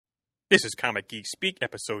This is Comic Geek Speak,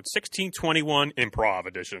 episode 1621, Improv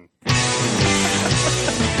edition. You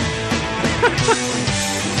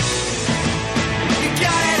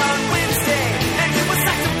got it on Wednesday, and you was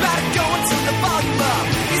talking about it going to the volume up.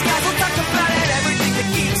 These guys will talk about it, everything that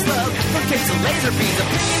geeks love. From cakes to laser beams,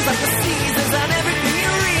 opinions like the seasons on everything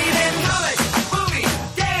you read. And comics, movies,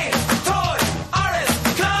 games, toys, artists,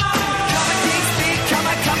 Comic Geek Speak,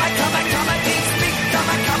 Comic Geek Speak, Comic Geek Speak,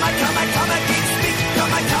 Comic Geek Speak,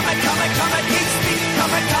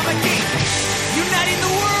 Comic Geek. Uniting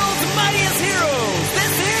the world's mightiest heroes.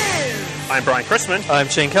 This is... I'm Brian Chrisman. I'm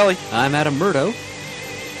Shane Kelly. I'm Adam Murdo.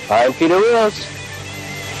 I'm Peter Rios.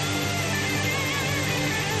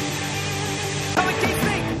 Comic Geek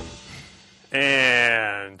Speak.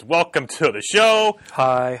 And welcome to the show.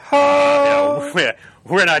 Hi, ho.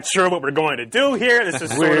 We're not sure what we're going to do here. This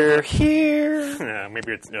is We're here.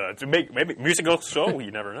 maybe it's maybe musical show. You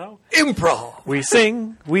never know. Improv. We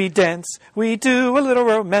sing, we dance, we do a little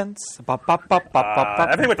romance. Bop, bop, bop, bop, bop, I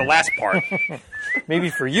bop. think with the last part. Maybe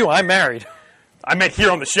for you, I'm married. I meant here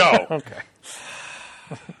on the show. Okay.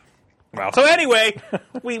 Well, so anyway,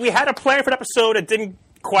 we had a plan for an episode. It didn't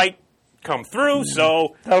quite come through,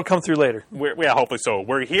 so That'll come through later. hopefully so.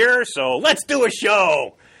 We're here, so let's do a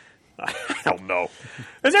show. I don't know.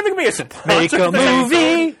 Is everything going to be a surprise? Make a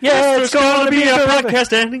movie. Yeah, it's going to be a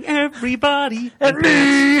podcast. ending everybody. And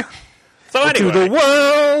me. So To the anyway,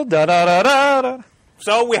 world. Da, da, da, da, da.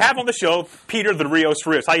 so we have on the show Peter the Rios.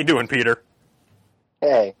 How you doing, Peter?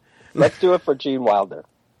 Hey, let's do it for Gene Wilder.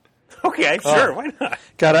 Okay, sure. Why not?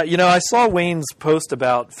 I saw Wayne's post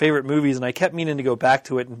about favorite movies, and I kept meaning to go back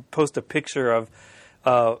to it and post a picture of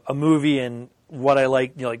a movie and what I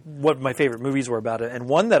like, what my favorite movies were about it. And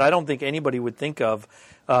one that I don't think anybody would think of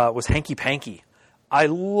was Hanky Panky. I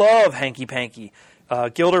love Hanky Panky.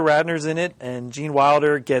 Gilda Radner's in it, and Gene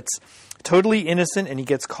Wilder gets totally innocent, and he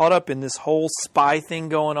gets caught up in this whole spy thing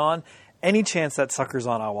going on. Any chance that sucker's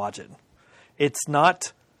on, I'll watch it. It's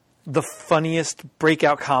not the funniest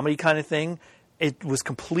breakout comedy kind of thing. It was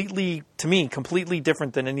completely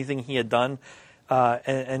different than anything he had done.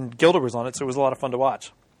 And Gilda was on it, so it was a lot of fun to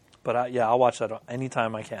watch. But I'll watch that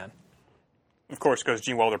anytime I can. Of course, because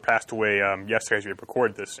Gene Wilder passed away yesterday as we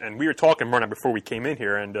recorded this, and we were talking more before we came in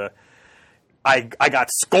here, and I got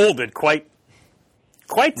scolded quite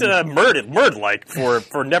murd-like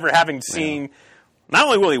for never having seen not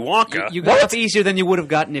only Willy Wonka. You got off easier than you would have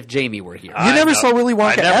gotten if Jamie were here. You never saw Willy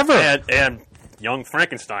Wonka ever. And Young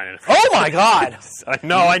Frankenstein. Oh my God! I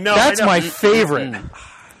know. That's my favorite.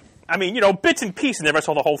 I mean, bits and pieces. Never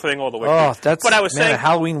saw the whole thing all the way Oh, through. that's but I was saying, a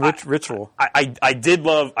Halloween ritual.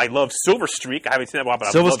 I love Silver Streak. I haven't seen that one,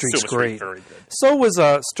 but Silver I love Streak's Silver great. Streak. Very good. So was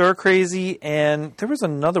Stir Crazy, and there was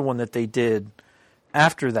another one that they did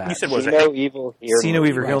after that. You said See no evil, hear See no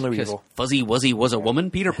evil, hear no Because evil. Fuzzy Wuzzy was a woman.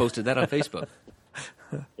 Peter posted that on Facebook.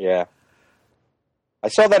 Yeah. I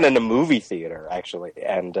saw that in a movie theater, actually,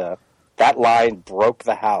 and that line broke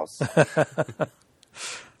the house.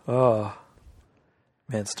 Oh,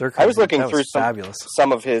 man, Stir Crazy. I was looking that through was fabulous.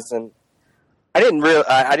 some of his, and I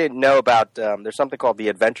didn't know about, there's something called The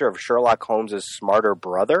Adventure of Sherlock Holmes' Smarter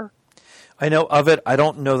Brother. I know of it. I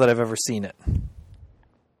don't know that I've ever seen it.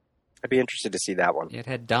 I'd be interested to see that one. It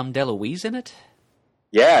had Dom DeLuise in it.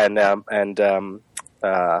 Yeah, and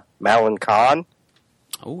Madeline Kahn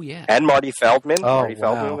Oh, yeah. and Marty Feldman. Oh, Marty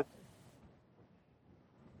Feldman wow. was-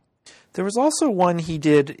 There was also one he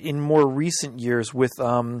did in more recent years with,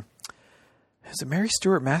 is it Mary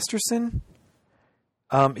Stuart Masterson?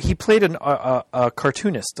 He played a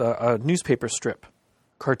cartoonist, a newspaper strip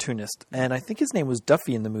cartoonist, and I think his name was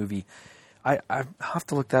Duffy in the movie. I have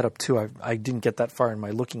to look that up too. I didn't get that far in my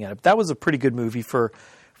looking at it. But that was a pretty good movie for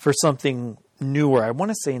something newer. I want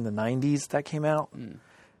to say in the 90s that came out.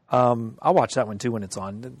 I'll watch that one too when it's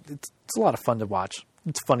on. It's a lot of fun to watch.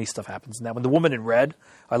 It's funny stuff happens in that one. The Woman in Red,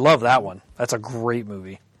 I love that one. That's a great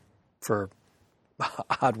movie for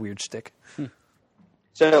odd weird shtick.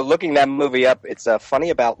 So looking that movie up, it's Funny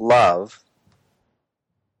About Love,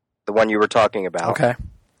 the one you were talking about. Okay.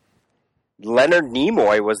 Leonard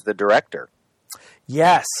Nimoy was the director.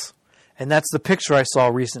 Yes, and that's the picture I saw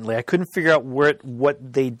recently. I couldn't figure out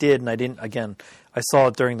what they did, and I didn't. Again, I saw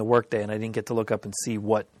it during the workday, and I didn't get to look up and see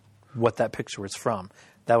what that picture was from.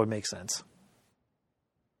 That would make sense.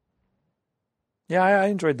 Yeah, I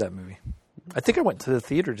enjoyed that movie. I think I went to the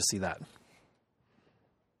theater to see that,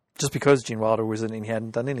 just because Gene Wilder was in it and he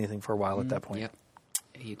hadn't done anything for a while at that point. Yep.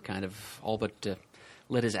 He'd kind of all but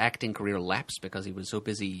let his acting career lapse because he was so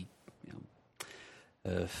busy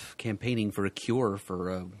campaigning for a cure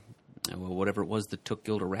for whatever it was that took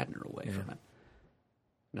Gilda Radner away from it.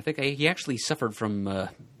 And I think he actually suffered from a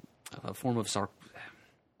form of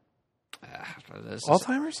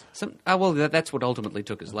Alzheimer's? That's what ultimately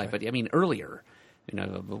took his life. But I mean, earlier,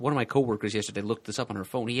 one of my coworkers yesterday looked this up on her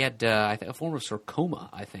phone. He had a form of sarcoma,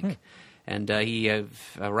 I think. And he,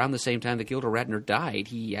 around the same time that Gilda Radner died,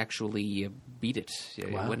 he actually beat it.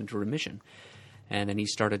 Wow. Went into remission. And then he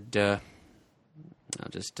started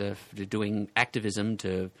doing activism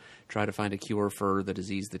to try to find a cure for the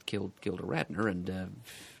disease that killed Gilda Radner. And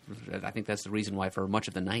I think that's the reason why for much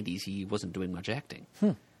of the 90s he wasn't doing much acting.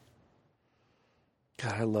 God,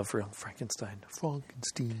 I love Frankenstein.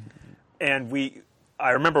 And I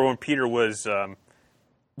remember when Peter was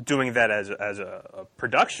doing that as a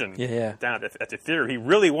production down at the theater, he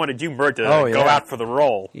really wanted you, Mert, to go out for the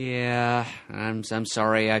role. Yeah, I'm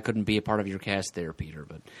sorry I couldn't be a part of your cast there, Peter,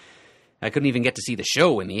 but I couldn't even get to see the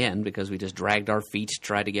show in the end because we just dragged our feet,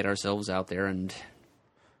 tried to get ourselves out there, and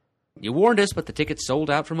you warned us, but the tickets sold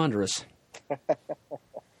out from under us.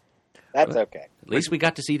 That's okay. At least we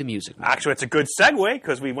got to see the Music Man. Actually, it's a good segue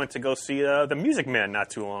because we went to go see the Music Man not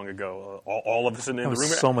too long ago. All of us in the room.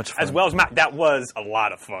 So much fun. As well as Matt. That was a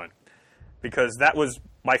lot of fun because that was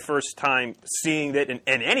my first time seeing it in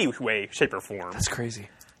any way, shape, or form. That's crazy.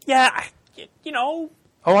 Yeah,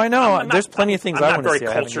 Oh, I know. There's plenty of things I want to see. I'm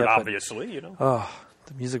not very cultured, obviously. Oh,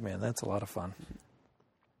 the Music Man. That's a lot of fun.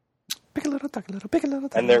 Pick a little, tuck a little, pick a little.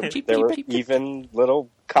 And there were even little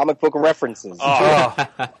comic book references.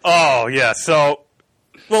 Oh, yeah. So,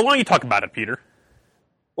 why don't you talk about it, Peter?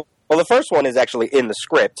 Well, the first one is actually in the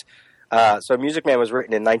script. So Music Man was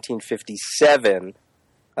written in 1957.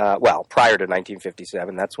 Prior to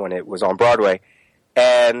 1957. That's when it was on Broadway.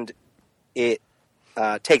 And it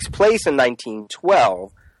takes place in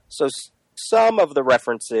 1912. So some of the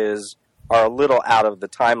references are a little out of the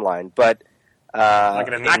timeline. But like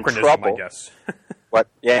an anachronism, I guess.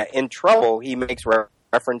 In Trouble, he makes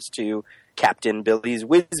reference to Captain Billy's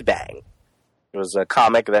Whiz Bang. It was a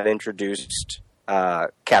comic that introduced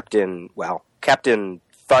Captain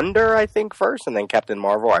Thunder, I think, first, and then Captain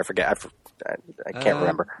Marvel. I forget. I can't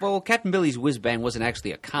remember. Well, Captain Billy's Whiz Bang wasn't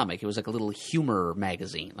actually a comic. It was like a little humor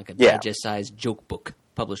magazine, like a digest-sized joke book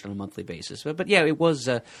published on a monthly basis. But yeah, it was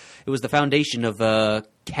the foundation of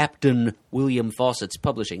Captain William Fawcett's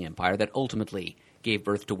publishing empire that ultimately gave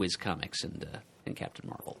birth to Whiz Comics and Captain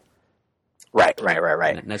Marvel. Right.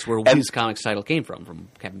 And that's where Whiz Comics title came from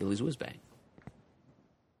Captain Billy's Whiz Bang.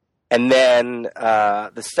 And then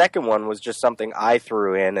the second one was just something I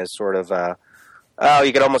threw in as sort of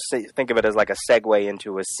you could almost think of it as like a segue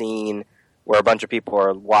into a scene where a bunch of people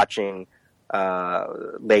are watching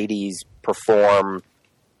ladies perform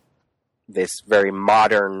this very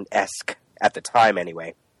modern-esque, at the time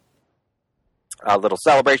anyway, little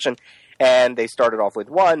celebration. And they started off with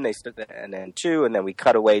one, and then two, and then we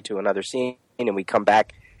cut away to another scene, and we come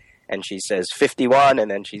back, and she says 51, and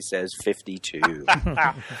then she says 52.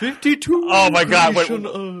 52. Oh my God!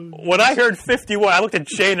 When I heard 51, I looked at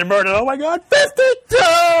Shane and Merton. Oh my God, 52!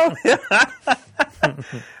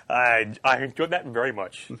 I enjoyed that very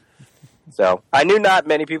much. So I knew not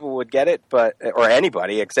many people would get it, or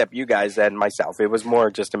anybody except you guys and myself. It was more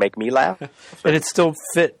just to make me laugh. And it still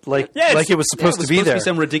fit like it was supposed to be there. To be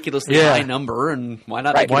some ridiculously high number, and why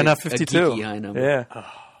not? Why not 52? A geeky high number. Yeah,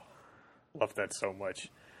 love that so much.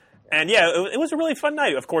 And yeah, it was a really fun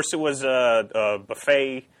night. Of course, it was a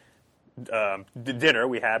buffet dinner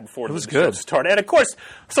we had before the show started. And of course,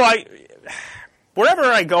 whenever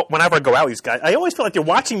I go out with these guys, I always feel like they're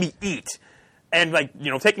watching me eat. And,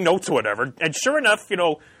 taking notes or whatever. And sure enough,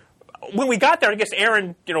 when we got there, I guess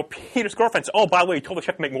Aaron, Peter's girlfriend said, oh, by the way, he told the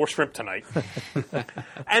chef to make more shrimp tonight.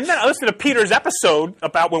 And then I listened to Peter's episode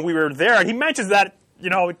about when we were there, and he mentions that,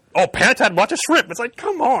 Pant had a bunch of shrimp. It's like,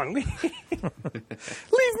 come on. Leave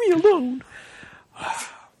me alone.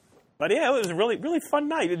 But yeah, it was a really, really fun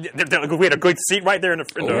night. We had a good seat right there in the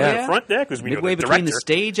front there. Because we midway between the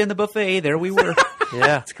stage and the buffet, there we were. Yeah.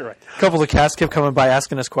 That's correct. A couple of the cast kept coming by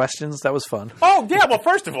asking us questions. That was fun. Oh, yeah. Well,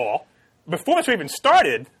 first of all, before this even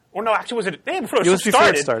started, or no, actually, was it before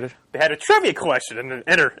it started? They had a trivia question, and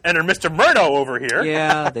enter Mr. Murdo over here.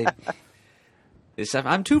 Yeah.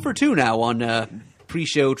 I'm 2 for 2 now on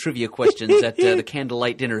pre-show trivia questions at the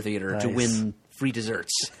Candlelight Dinner Theater to win free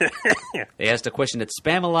desserts. They asked a question at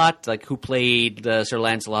Spam-A-Lot, like who played Sir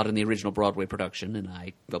Lancelot in the original Broadway production, and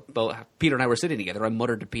Peter and I were sitting together. I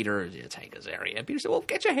muttered to Peter, it's Hank Azaria. And Peter said, well,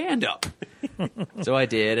 get your hand up. So I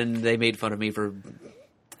did, and they made fun of me for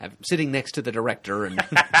sitting next to the director and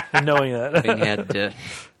knowing that. Having had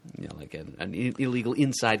like an illegal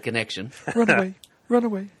inside connection. Run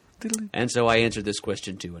away. And so I answered this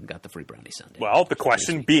question, too, and got the free brownie sundae. Well, the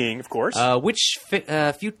question being, of course... which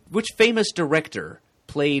famous director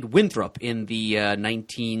played Winthrop in the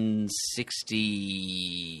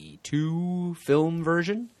 1962 1992 film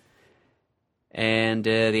version? And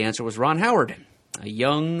the answer was Ron Howard, a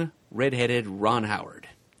young, redheaded Ron Howard.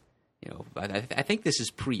 I think this is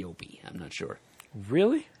pre-Opie. I'm not sure.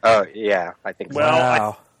 Really? Oh, yeah, I think so. Well,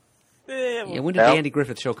 Wow. Yeah, when did the Andy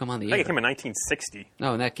Griffith Show come on the I air? think it came in 1960.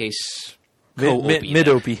 No, in that case,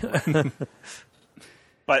 Mid-Opie.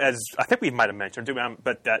 But as I think we might have mentioned,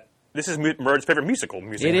 but that this is Murd's favorite musical.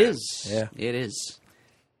 It is. Yeah. It is.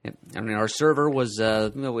 Yep. I mean, our server was,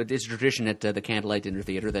 it's a tradition at the Candlelight Dinner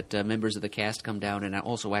Theater that members of the cast come down and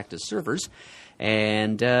also act as servers.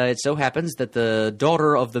 And it so happens that the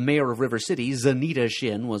daughter of the mayor of River City, Zanita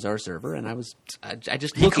Shin, was our server. And I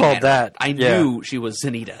just He looking called at her, that. I knew she was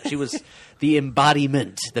Zanita. She was the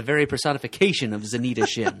embodiment, the very personification of Zanita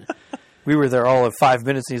Shin. We were there all of 5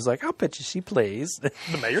 minutes, and he's like, I'll bet you she plays. The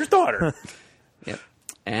mayor's daughter. Yep.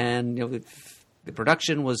 And the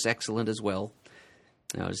production was excellent as well.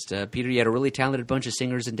 Peter, you had a really talented bunch of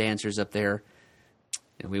singers and dancers up there.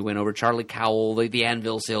 And we went over Charlie Cowell, the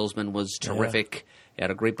Anvil salesman, was terrific. You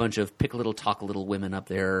had a great bunch of pick a little, talk a little women up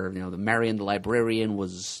there. The Marion the librarian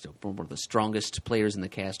was one of the strongest players in the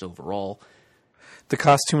cast overall. The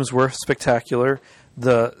costumes were spectacular.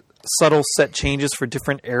 The subtle set changes for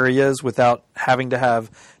different areas without having to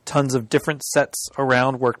have tons of different sets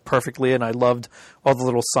around worked perfectly, and I loved all the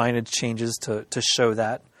little signage changes to show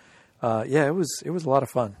that. It was a lot of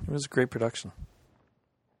fun. It was a great production.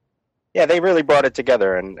 Yeah, they really brought it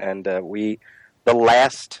together, and the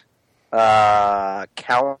last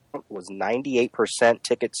count was 98%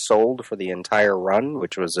 tickets sold for the entire run,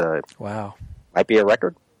 which was Wow. might be a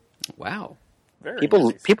record. Wow. Very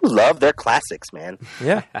People love their classics, man.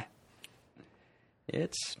 Yeah.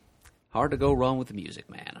 It's hard to go wrong with the music,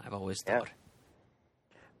 man. I've always thought.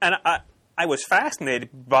 And I was fascinated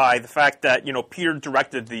by the fact that Peter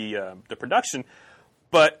directed the production,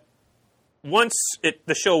 but once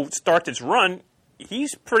the show starts its run,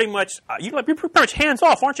 he's pretty much you're pretty much hands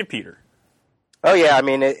off, aren't you, Peter? Oh yeah, I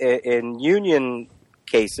mean, in union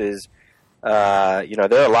cases, there are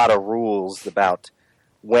a lot of rules about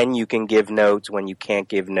when you can give notes, when you can't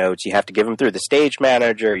give notes. You have to give them through the stage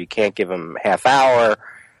manager. You can't give them half hour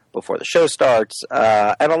before the show starts.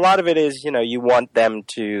 And a lot of it is, you want them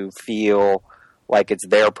to feel like it's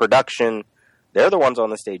their production. They're the ones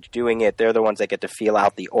on the stage doing it. They're the ones that get to feel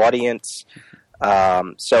out the audience.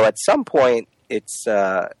 So at some point, it's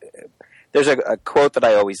there's a quote that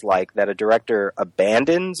I always like, that a director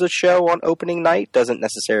abandons a show on opening night. Doesn't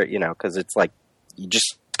necessarily, because it's like you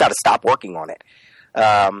just got to stop working on it.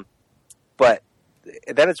 But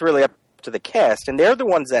then it's really up to the cast, and they're the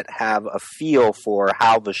ones that have a feel for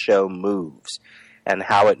how the show moves and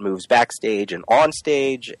how it moves backstage and on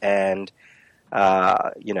stage. And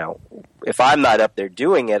if I'm not up there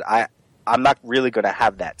doing it, I'm not really going to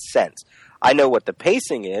have that sense. I know what the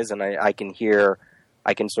pacing is, and I can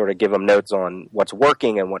sort of give them notes on what's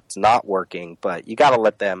working and what's not working. But you got to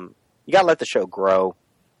let the show grow.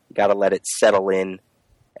 You got to let it settle in.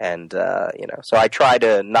 And, so I try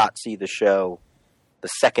to not see the show the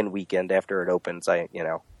second weekend after it opens. I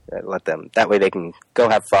let them, that way they can go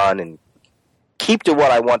have fun and keep to what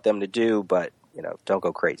I want them to do, but, don't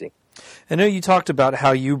go crazy. I know you talked about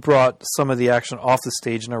how you brought some of the action off the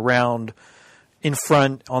stage and around in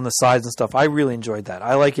front on the sides and stuff. I really enjoyed that.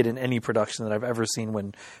 I like it in any production that I've ever seen,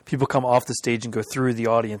 when people come off the stage and go through the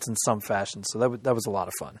audience in some fashion. So that was a lot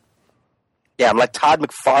of fun. Yeah, I'm like Todd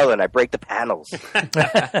McFarlane. I break the panels.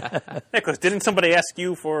 Nicholas, didn't somebody ask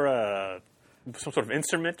you for some sort of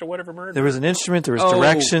instrument or whatever, Murd? There was an instrument. There was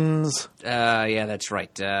directions. Yeah, that's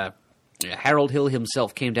right. Harold Hill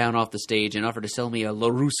himself came down off the stage and offered to sell me a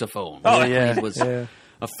Larousophone. Oh, yeah. It was a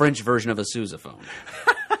French version of a sousaphone.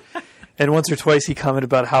 And once or twice he commented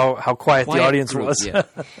about how quiet the audience group, was. Yeah.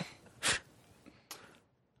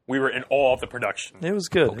 We were in awe of the production. It was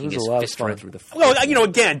good. Poking it was his a lot of fist right fun. through the floor. Well,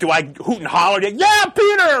 again, do I hoot and holler? Yeah,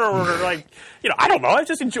 Peter! Or like, I don't know. I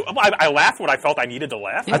just enjoy. I laughed when I felt I needed to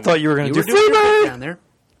laugh. I thought you were going to do doing your bit Freebird! down there.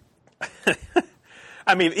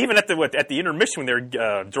 I mean, even at the intermission when they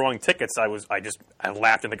were drawing tickets, I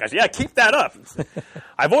laughed, and the guys said, "Yeah, keep that up."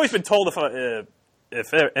 I've always been told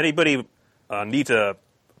if anybody needs a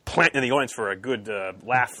plant in the audience for a good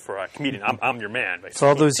laugh for a comedian, I'm your man. Basically. It's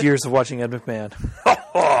all those years of watching Ed McMahon.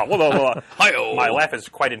 My laugh is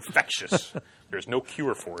quite infectious. There's no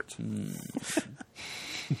cure for it.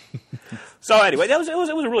 So anyway, it was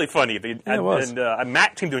really funny. It was. And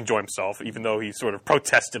Matt seemed to enjoy himself, even though he sort of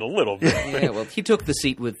protested a little bit. Yeah, well, he took the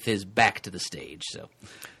seat with his back to the stage, so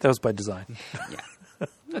That was by design. yeah.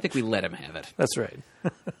 I think we let him have it. That's right.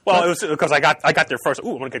 Well, it was because I got there first.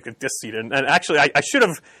 Ooh, I'm going to get this seat. And actually, I should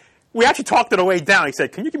have we actually talked it away down. He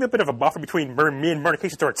said, "Can you give me a bit of a buffer between me and Myrna in case you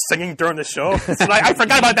start singing during the show?" So I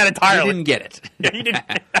forgot about that entirely. He didn't get it. Yeah, he didn't.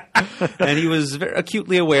 And he was very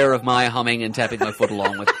acutely aware of my humming and tapping my foot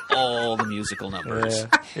along with all the musical numbers.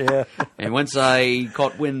 Yeah. And once I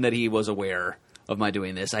caught wind that he was aware of my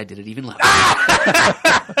doing this, I did it even louder.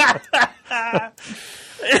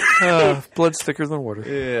 Blood's thicker than water.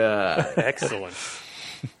 Yeah. Excellent.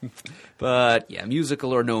 But, yeah,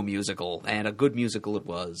 musical or no musical, and a good musical it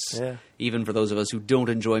was. Yeah. Even for those of us who don't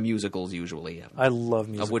enjoy musicals usually. I love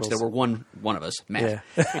musicals. Of which there were one of us, Matt.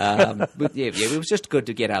 Yeah. But yeah, it was just good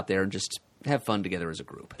to get out there and just have fun together as a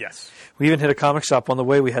group. Yes. We even hit a comic shop on the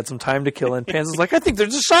way. We had some time to kill, and Pans was like, I think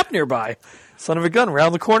there's a shop nearby. Son of a gun,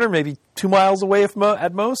 around the corner, maybe 2 miles away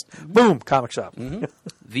at most. Boom, comic shop. Mm-hmm.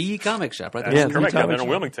 The comic shop, right there. Yeah, Correct. the Down in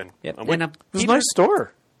Wilmington. Yep. I'm And, with- It was a nice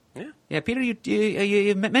store. Yeah, Peter,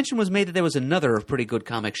 you mention was made that there was another pretty good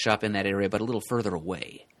comic shop in that area, but a little further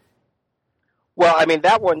away. Well, I mean,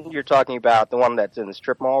 that one you're talking about, the one that's in the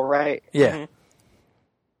strip mall, right? Yeah. Mm-hmm.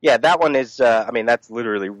 Yeah, that one is, that's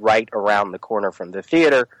literally right around the corner from the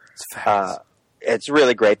theater. It's fast. It's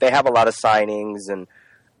really great. They have a lot of signings and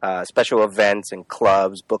special events and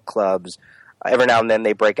clubs, book clubs. Every now and then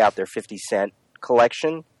they break out their 50 cent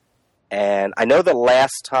collection. And I know the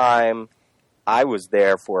last time I was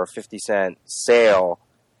there for a 50 cent sale,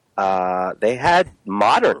 they had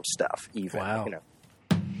modern stuff even. Wow. You know.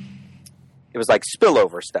 It was like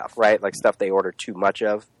spillover stuff, right? Like stuff they ordered too much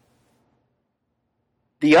of.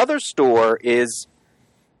 The other store is,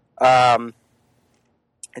 it's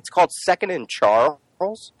called Second and Charles.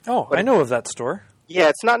 Oh, I know of that store. Yeah,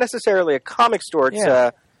 it's not necessarily a comic store. It's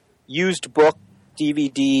a used book,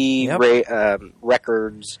 DVD,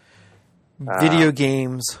 records. Video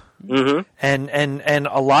games. Mm-hmm. And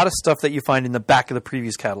a lot of stuff that you find in the back of the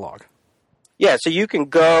previous catalog. Yeah, so you can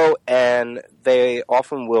go and they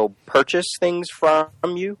often will purchase things from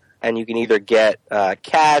you, and you can either get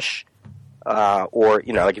cash or,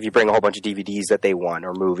 like if you bring a whole bunch of DVDs that they want,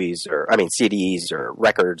 or movies, CDs or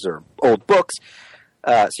records or old books.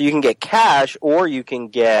 So you can get cash or you can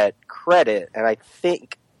get credit, and I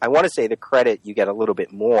want to say the credit you get a little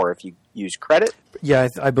bit more if you use credit. Yeah,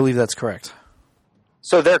 I believe that's correct.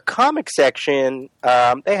 So their comic section,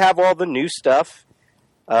 they have all the new stuff.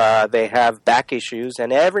 They have back issues,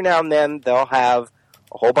 and every now and then they'll have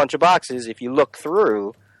a whole bunch of boxes. If you look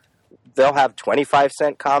through, they'll have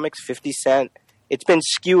 25-cent comics, 50 cent. It's been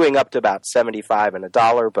skewing up to about 75 and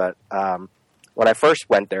 $1, but when I first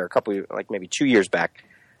went there maybe 2 years back,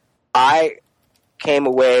 I came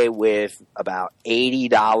away with about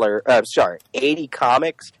 $80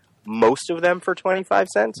 comics, most of them for 25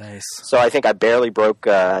 cents. Nice. So I think I barely broke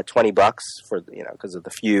 $20 for because of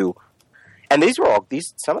the few. And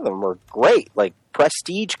some of them were great, like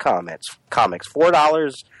prestige comics,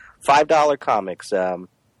 $4, $5 comics.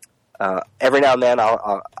 Every now and then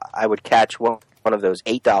I would catch one of those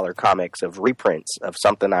 $8 comics of reprints of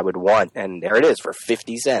something I would want, and there it is for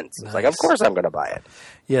 50 cents. It's like, of course I'm going to buy it.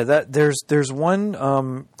 Yeah, there's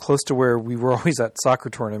one close to where we were always at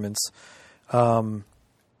soccer tournaments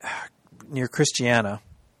near Christiana,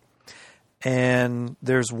 and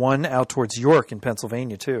there's one out towards York in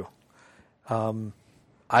Pennsylvania too.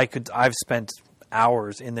 I've spent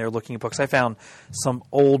hours in there looking at books. I found some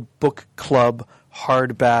old book club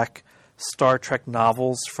hardback Star Trek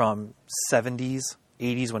novels from 70s,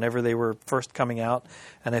 80s, whenever they were first coming out,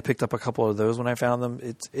 and I picked up a couple of those when I found them.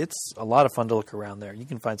 It's a lot of fun to look around there. You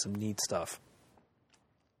can find some neat stuff.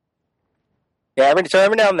 Yeah,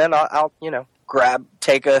 every now and then I'll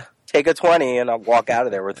take a 20 and I'll walk out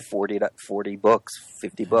of there with 40 books,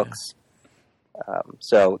 50 books.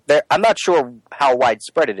 So I'm not sure how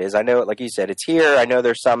widespread it is. I know, like you said, it's here. I know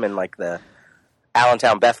there's some in like the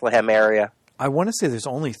Allentown, Bethlehem area. I want to say there's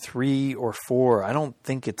only 3 or 4. I don't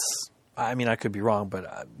think it's – I mean, I could be wrong,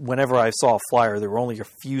 but whenever I saw a flyer, there were only a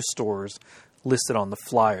few stores listed on the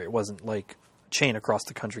flyer. It wasn't like a chain across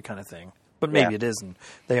the country kind of thing. But maybe it is, and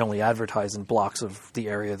they only advertise in blocks of the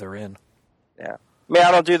area they're in. Yeah. I mean,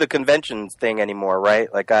 I don't do the conventions thing anymore,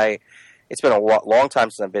 right? Like it's been a long time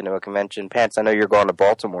since I've been to a convention. Pants, I know you're going to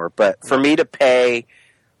Baltimore, but for me to pay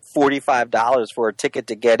 $45 for a ticket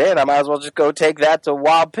to get in, I might as well just go take that to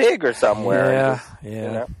Wild Pig or somewhere.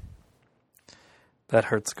 Yeah. That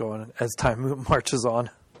hurts going as time marches on.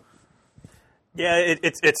 Yeah,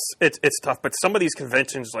 it's tough, but some of these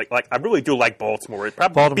conventions, like I really do like Baltimore. It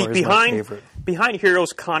probably Baltimore is my favorite. Behind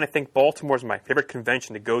Heroes Con, I think Baltimore is my favorite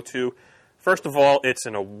convention to go to. First of all, it's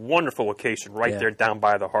in a wonderful location right there down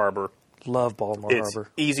by the harbor. Love Baltimore It's Harbor.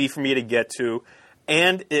 easy for me to get to.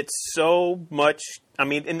 And it's so much. I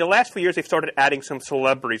mean, in the last few years, they've started adding some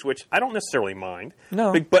celebrities, which I don't necessarily mind.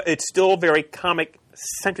 No. But it's still very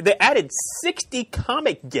comic-centric. They added 60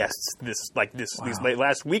 comic guests these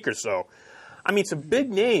last week or so. I mean, some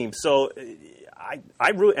big names. So I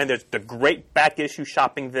really, and there's the great back issue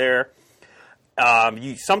shopping there.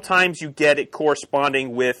 Sometimes you get it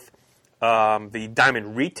corresponding with the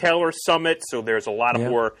Diamond Retailer Summit. So there's a lot of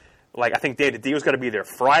more. Like, I think Dave the Dio's going to be there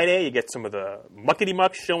Friday. You get some of the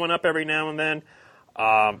muckety-mucks showing up every now and then.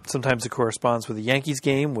 Sometimes it corresponds with the Yankees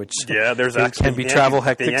game, which there's can be travel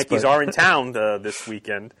hectic. The Yankees are in town this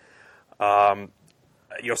weekend. Some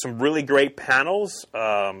really great panels.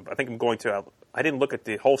 I think I'm going to. I didn't look at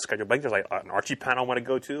the whole schedule, but I think there's like an Archie panel I want to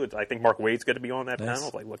go to. I think Mark Wade's going to be on that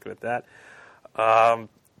panel. Like looking at that. I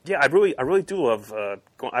really do love.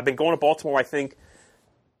 I've been going to Baltimore. I think.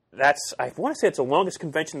 I want to say it's the longest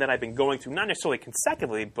convention that I've been going to, not necessarily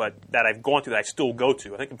consecutively, but that I've gone to that I still go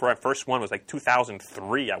to. I think the first one was like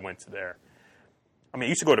 2003 I went to there. I mean, I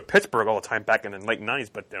used to go to Pittsburgh all the time back in the late 90s,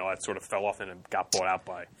 but that sort of fell off and it got bought out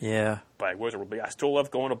by Wizard. But I still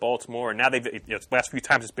love going to Baltimore. And now the last few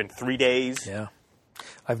times it's been 3 days. Yeah.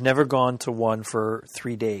 I've never gone to one for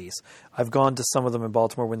 3 days. I've gone to some of them in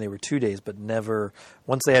Baltimore when they were 2 days, but never.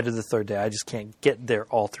 Once they added the third day, I just can't get there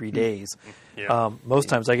all 3 days. Yeah. Most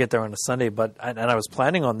times I get there on a Sunday, and I was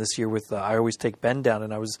planning on this year with I always take Ben down,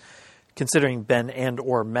 and I was considering Ben and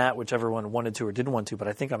or Matt, whichever one wanted to or didn't want to, but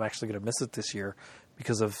I think I'm actually going to miss it this year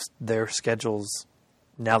because of their schedules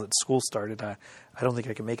now that school started. I don't think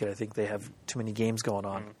I can make it. I think they have too many games going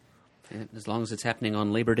on. As long as it's happening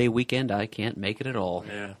on Labor Day weekend, I can't make it at all.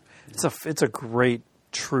 Yeah. It's a great,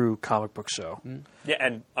 true comic book show. Yeah,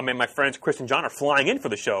 and I mean, my friends Chris and John are flying in for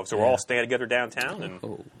the show, so we're all staying together downtown.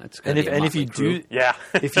 And that's if you do,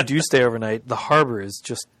 if you do stay overnight, the harbor is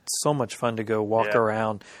just so much fun to go walk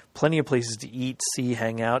around. Plenty of places to eat, see,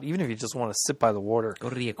 hang out. Even if you just want to sit by the water, go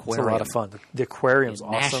to the aquarium. It's a lot of fun. The aquarium's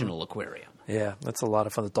awesome. National Aquarium. Yeah, that's a lot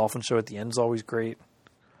of fun. The dolphin show at the end is always great.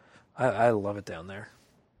 I love it down there.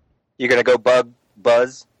 You're going to go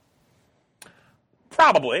Buzz?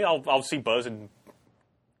 Probably. I'll see Buzz and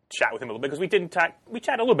chat with him a little bit, because we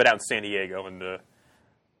chatted a little bit out in San Diego,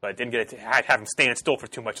 but I didn't get to have him stand still for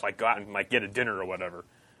too much, like go out and like get a dinner or whatever.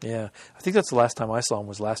 Yeah. I think that's the last time I saw him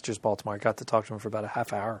was last year's Baltimore. I got to talk to him for about a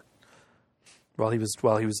half hour while he was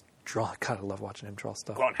drawing. God, I love watching him draw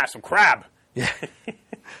stuff. Go out and have some crab. Yeah.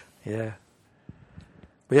 Yeah.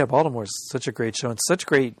 But yeah, Baltimore's such a great show and such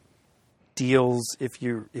great deals if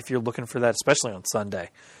you're looking for that, especially on Sunday.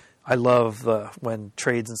 I love when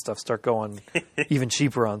trades and stuff start going even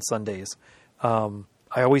cheaper on Sundays. I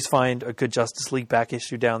always find a good Justice League back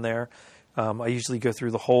issue down there. I usually go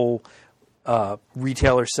through the whole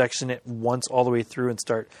retailer section at once all the way through and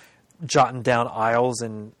start jotting down aisles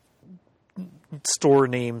and store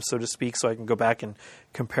names, so to speak, so I can go back and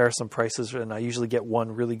compare some prices. And I usually get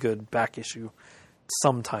one really good back issue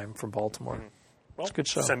sometime from Baltimore. Well, it's a good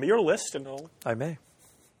show. Send me your list and I may.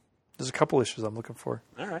 There's a couple issues I'm looking for.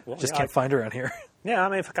 All right. Well, just can't find around here. Yeah, I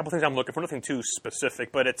mean, a couple things I'm looking for. Nothing too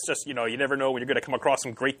specific, but it's just, you never know when you're going to come across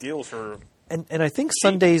some great deals for. And I think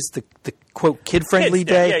Sunday's the quote kid-friendly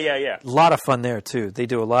day. Yeah. A lot of fun there too. They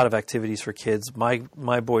do a lot of activities for kids.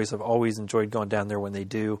 My boys have always enjoyed going down there when they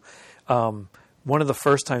do. One of the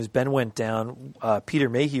first times Ben went down, Peter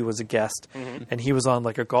Mayhew was a guest, and he was on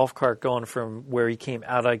like a golf cart going from where he came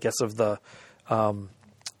out, I guess, of the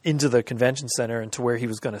into the convention center and to where he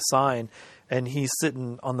was going to sign. And he's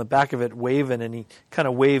sitting on the back of it waving, and he kind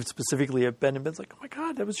of waved specifically at Ben, and Ben's like, "Oh my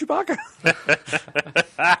God, that was Chewbacca!"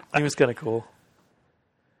 He was kind of cool.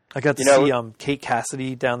 I got to see Kate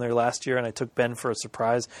Cassidy down there last year, and I took Ben for a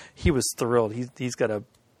surprise. He was thrilled. He's got a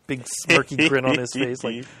big smirky grin on his face,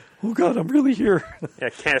 like, "Oh God, I'm really here." Yeah,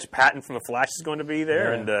 Candace Patton from The Flash is going to be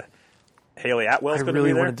there, and Haley Atwell's going to be there. I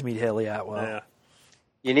really wanted to meet Haley Atwell. Yeah.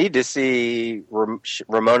 You need to see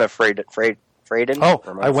Ramona Fradon.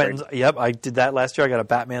 I went. I did that last year. I got a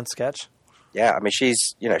Batman sketch. Yeah, I mean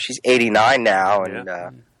she's 89 now,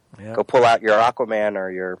 and go pull out your Aquaman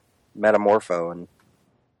or your Metamorpho and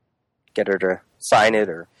get her to sign it.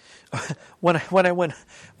 Or when I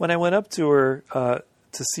went up to her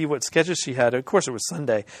to see what sketches she had, of course it was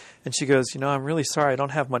Sunday, and she goes, "I'm really sorry, I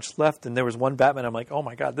don't have much left." And there was one Batman. I'm like, "Oh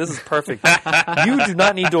my God, this is perfect. You do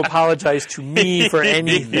not need to apologize to me for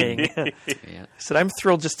anything." I said, "I'm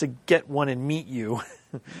thrilled just to get one and meet you."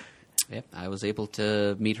 Yep, I was able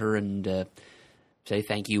to meet her and say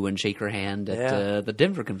thank you and shake her hand at the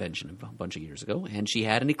Denver convention a bunch of years ago, and she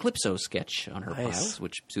had an Eclipso sketch on her piles,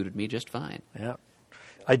 which suited me just fine. Yeah.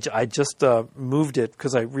 I just moved it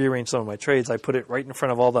because I rearranged some of my trades. I put it right in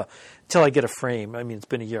front of until I get a frame. I mean, it's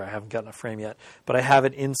been a year. I haven't gotten a frame yet. But I have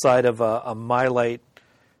it inside of a My Light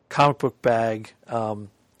comic book bag, and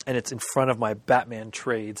it's in front of my Batman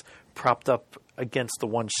trades, propped up against the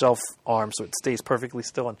one shelf arm so it stays perfectly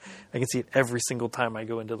still. And I can see it every single time I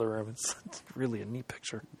go into the room. It's really a neat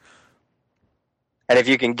picture. And if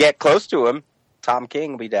you can get close to him, Tom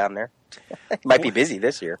King will be down there. He might be busy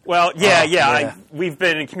this year. Well, yeah. We've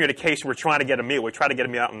been in communication. We're trying to get him out. We try to get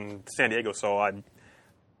him out in San Diego. So I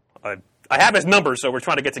have his number. So we're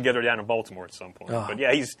trying to get together down in Baltimore at some point. But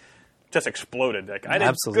yeah, he's just exploded.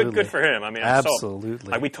 Absolutely. Good for him. I mean,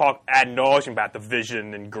 absolutely. We talk ad nauseum about the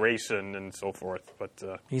Vision and Grayson and so forth. But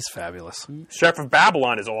he's fabulous. Sheriff of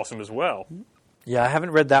Babylon is awesome as well. Yeah, I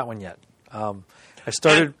haven't read that one yet. I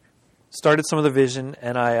started some of the Vision,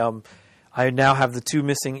 and I now have the 2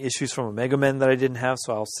 missing issues from Omega Men that I didn't have,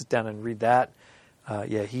 so I'll sit down and read that.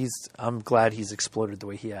 I'm glad he's exploded the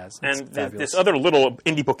way he has. It's and fabulous. this other little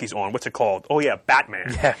indie book he's on, what's it called? Oh, yeah,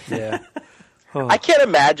 Batman. Yeah. I can't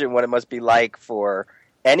imagine what it must be like for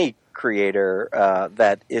any creator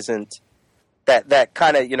that isn't that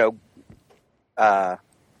kind of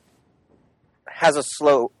has a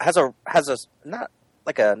not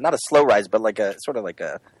a slow rise, but like a sort of like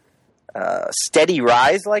a steady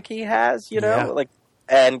rise, like he has, I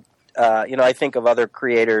think of other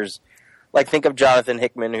creators, think of Jonathan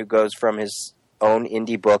Hickman, who goes from his own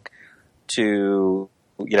indie book to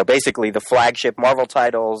basically the flagship Marvel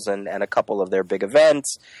titles and a couple of their big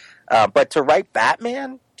events. But to write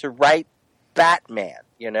Batman, I'm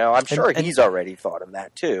sure he's already thought of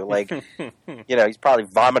that too. He's probably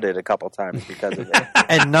vomited a couple times because of it.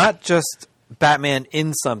 And not just Batman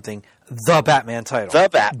in something, the Batman title.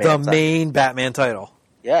 The main Batman title.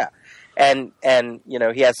 Yeah. And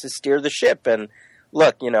he has to steer the ship. And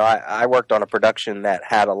look, I worked on a production that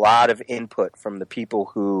had a lot of input from the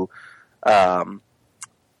people who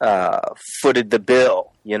footed the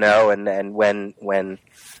bill, and when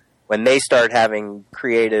they start having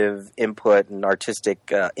creative input and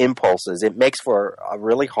artistic impulses, it makes for a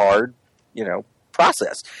really hard,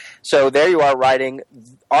 process. So there you are writing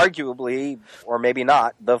arguably, or maybe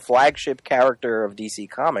not, the flagship character of DC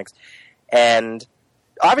Comics. And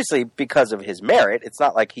obviously because of his merit, it's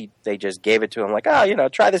not like they just gave it to him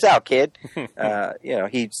try this out, kid.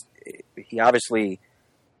 He obviously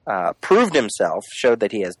proved himself, showed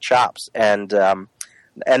that he has chops. And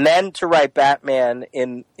then to write Batman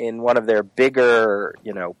in one of their bigger,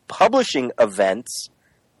 publishing events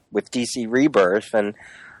with DC Rebirth, and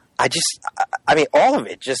all of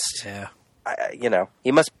it just,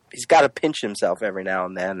 he's got to pinch himself every now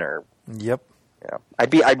and then, or yep.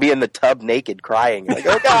 I'd be in the tub naked crying,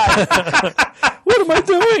 oh God, what am I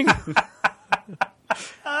doing?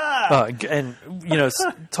 And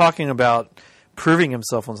talking about proving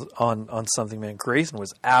himself on something, man, Grayson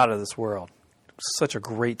was out of this world. Such a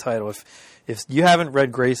great title. If you haven't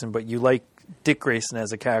read Grayson, but you like Dick Grayson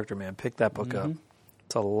as a character, man, pick that book up.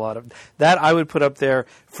 It's a lot of that. I would put up there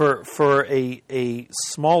for a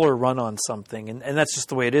smaller run on something, and that's just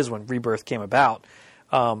the way it is when Rebirth came about.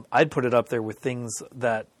 I'd put it up there with things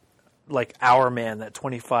that, like Our Man, that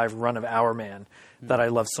 25 run of Our Man that I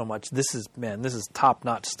love so much. This is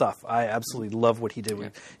top-notch stuff. I absolutely love what he did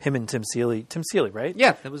with him and Tim Seeley. Tim Seeley, right?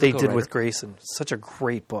 Yeah, that was they did with Grayson. Such a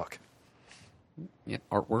great book. Yeah,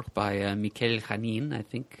 artwork by Mikel Janin, I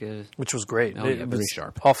think. Which was great. Oh, yeah, very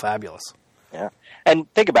sharp. All fabulous. Yeah.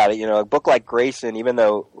 And think about it, a book like Grayson, even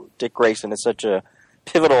though Dick Grayson is such a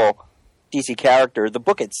pivotal DC character, the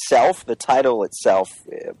book itself, the title itself,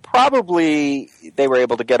 probably they were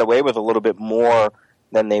able to get away with a little bit more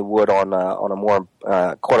than they would on a more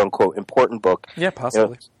quote unquote important book. Yeah,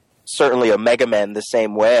 possibly. Certainly, Omega Men the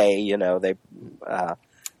same way. They,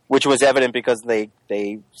 which was evident because they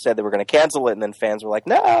said they were going to cancel it, and then fans were like,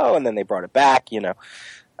 no, and then they brought it back.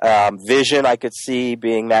 Vision, I could see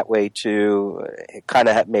being that way too. Kind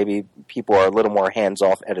of maybe people are a little more hands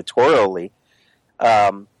off editorially.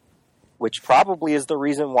 Which probably is the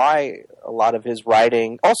reason why a lot of his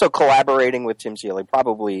writing, also collaborating with Tim Seeley,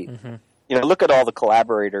 probably, look at all the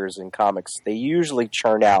collaborators in comics. They usually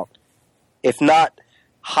churn out, if not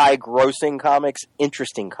high-grossing comics,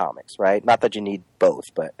 interesting comics, right? Not that you need both,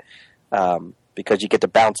 but because you get to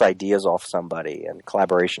bounce ideas off somebody, and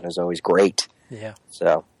collaboration is always great. Yeah.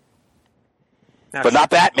 So, but not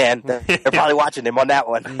Batman. They're probably watching him on that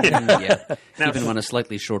one. Yeah, keep him on a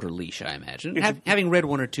slightly shorter leash, I imagine. Having read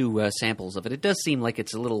one or two samples of it, it does seem like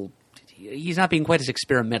it's a little. He's not being quite as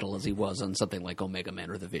experimental as he was on something like Omega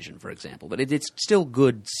Men or The Vision, for example. But it's still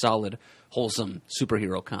good, solid, wholesome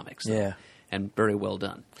superhero comics. Yeah, and very well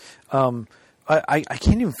done. I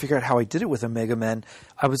can't even figure out how I did it with Omega Men.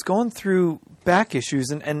 I was going through back issues,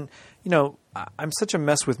 and I'm such a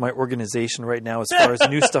mess with my organization right now as far as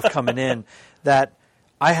new stuff coming in that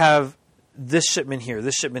I have this shipment here,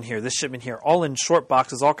 this shipment here, this shipment here, all in short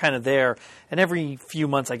boxes, all kind of there. And every few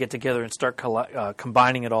months I get together and start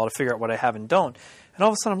combining it all to figure out what I have and don't. And all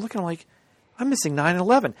of a sudden I'm looking, I'm like, I'm missing 9 and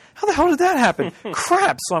 11. How the hell did that happen?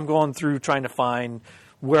 Crap! So I'm going through trying to find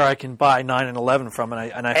where I can buy 9 and 11 from,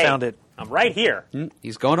 and I found it. I'm right here.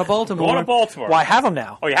 He's going to Baltimore. Going to Baltimore. Well, I have them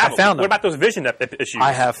now. Oh, you have I found them. What about those Vision issues?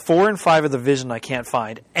 I have 4 and 5 of the Vision I can't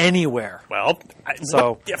find anywhere. Well,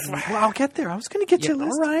 well, I'll get there. I was going to get you a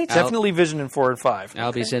list. All right. Definitely Vision in 4 and 5.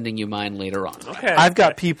 I'll be sending you mine later on. Okay. I've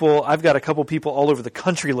got a couple people all over the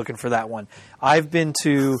country looking for that one. I've been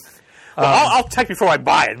to... I'll text before I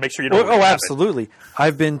buy it and make sure you know. Oh, absolutely.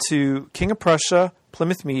 I've been to King of Prussia,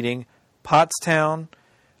 Plymouth Meeting, Pottstown,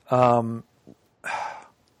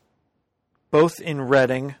 both in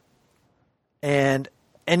Reading, and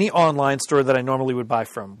any online store that I normally would buy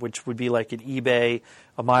from, which would be like an eBay,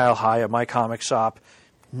 a Mile High, a My Comic Shop.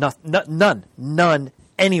 None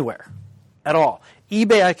anywhere at all.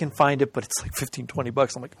 eBay, I can find it, but it's like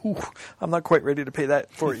 $15-20. I'm like, ooh, I'm not quite ready to pay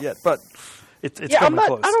that for it yet, but it's coming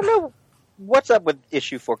close. I don't know what's up with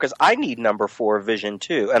issue 4 because I need number 4 Vision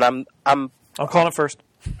too, and I'm calling it first.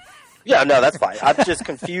 Yeah, no, that's fine. I'm just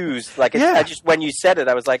confused. Like, I just when you said it,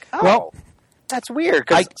 I was like, oh, well, that's weird.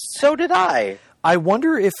 Because so did I. I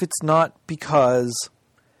wonder if it's not because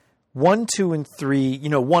 1, 2, and 3.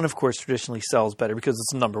 1, of course, traditionally sells better because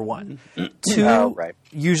it's number 1. 2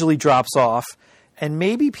 usually drops off. And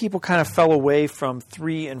maybe people kind of fell away from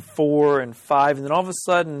 3 and 4 and 5, and then all of a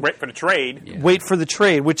sudden... Wait for the trade. Yeah. Wait for the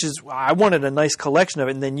trade, which is... I wanted a nice collection of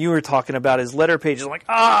it, and then you were talking about his letter pages. I'm like,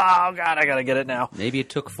 oh, God, I got to get it now. Maybe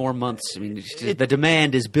it took 4 months. I mean, the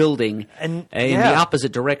demand is building in the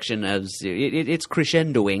opposite direction. As it's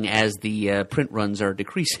crescendoing as the print runs are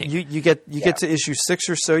decreasing. You get to issue 6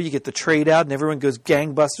 or so, you get the trade out, and everyone goes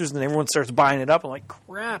gangbusters, and then everyone starts buying it up. I'm like,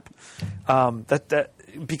 crap.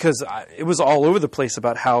 Because it was all over the place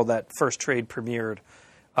about how that first trade premiered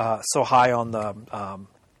so high on the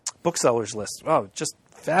booksellers list. Oh, just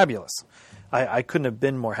fabulous. I couldn't have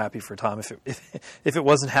been more happy for Tom if it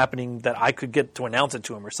wasn't happening that I could get to announce it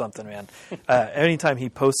to him or something, man. Anytime he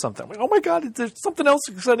posts something, I'm like, oh my God, there's something else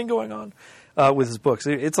exciting going on with his books.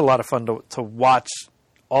 It's a lot of fun to watch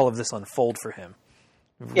all of this unfold for him.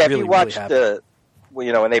 Yeah, really, if you watch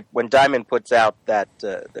when Diamond puts out that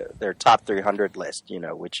their top 300 list,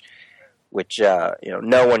 which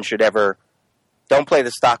no one should ever. Don't play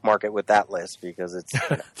the stock market with that list because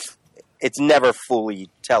it's never fully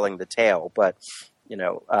telling the tale. But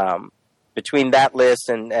between that list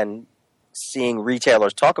and seeing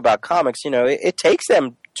retailers talk about comics, it takes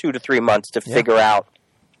them 2 to 3 months to figure out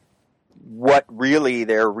what really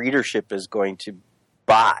their readership is going to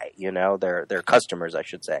buy, their customers, I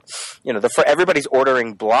should say. Everybody's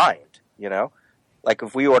ordering blind, Like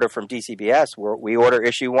if we order from DCBS, we order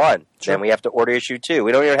issue 1. Sure. Then we have to order issue 2.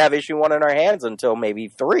 We don't even have issue 1 in our hands until maybe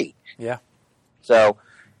 3. Yeah. So,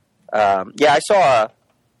 I saw a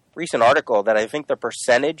recent article that I think the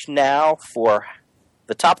percentage now for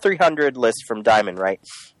the top 300 list from Diamond, right?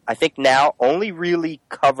 I think now only really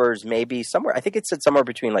covers maybe somewhere, I think it said somewhere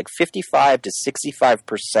between like 55 to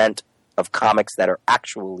 65% of comics that are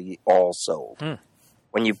actually all sold.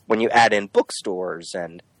 When you add in bookstores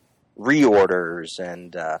and reorders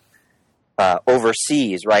and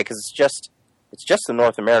overseas, right? Because it's just the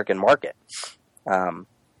North American market.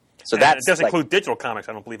 So that doesn't include digital comics,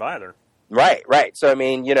 I don't believe either. Right. So I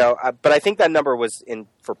mean, but I think that number was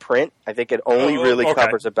for print. I think it only really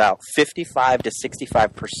covers about 55 to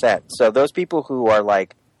 65%. So those people who are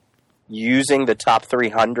like using the top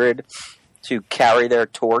 300 to carry their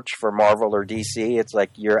torch for Marvel or DC, it's like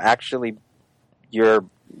you're a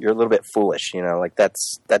little bit foolish, like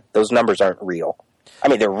those numbers aren't real. I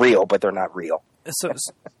mean, they're real, but they're not real.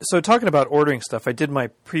 So talking about ordering stuff, I did my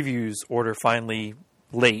previews order finally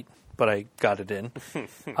late, but I got it in.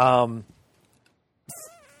 For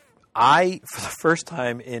the first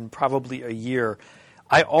time in probably a year,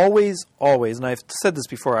 I always, and I've said this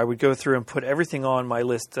before, I would go through and put everything on my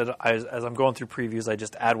list that as I'm going through previews, I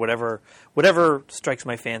just add whatever strikes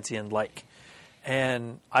my fancy and like.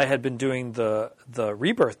 And I had been doing the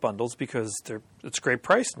Rebirth bundles because it's a great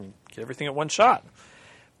price and you get everything at one shot.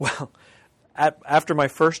 Well, after my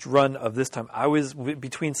first run of this time, I was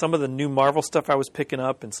between some of the new Marvel stuff I was picking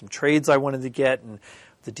up and some trades I wanted to get and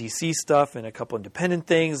the DC stuff and a couple independent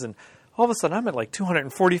things, and all of a sudden I'm at like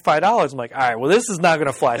 $245. I'm like, all right, well, this is not going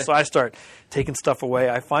to fly. So I start taking stuff away.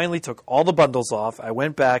 I finally took all the bundles off. I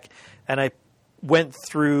went back and I went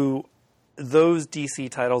through those DC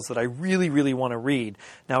titles that I really, really want to read.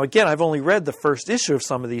 Now, again, I've only read the first issue of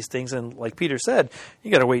some of these things, and like Peter said,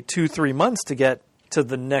 you got to wait 2-3 months to get to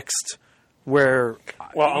the next where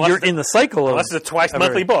you're in the cycle. Unless it's a twice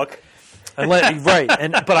monthly book. Right,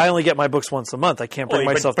 but I only get my books once a month. I can't bring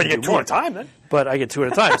myself to do more. But you get 2 at a time, then. But I get 2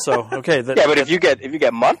 at a time. So okay. But if you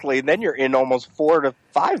get monthly, then you're in almost 4 to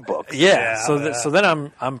 5 books. So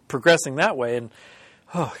then I'm progressing that way, and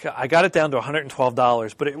I got it down to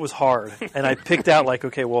 $112, but it was hard. And I picked out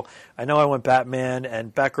I know I want Batman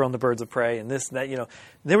and Batgirl and the Birds of Prey and this and that.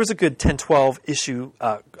 There was a good 10-12 issue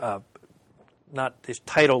not this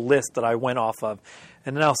title list that I went off of,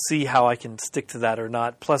 and then I'll see how I can stick to that or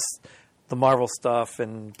not. Plus the Marvel stuff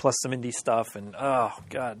and plus some indie stuff, and oh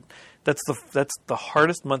god, that's the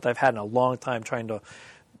hardest month I've had in a long time, trying to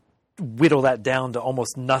whittle that down to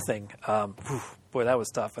almost nothing. Boy, that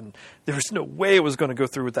was tough, and there was no way it was going to go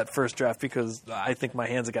through with that first draft because I think my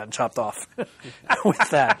hands had gotten chopped off with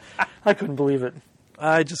that. I couldn't believe it.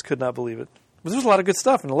 I just could not believe it. But there was a lot of good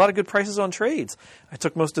stuff and a lot of good prices on trades. I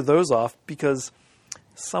took most of those off because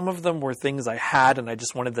some of them were things I had and I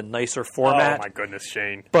just wanted the nicer format. Oh, my goodness,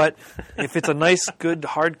 Shane. But if it's a nice, good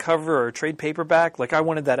hardcover or a trade paperback, like I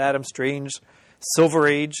wanted that Adam Strange Silver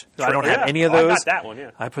Age. I don't have any of those. I got that one,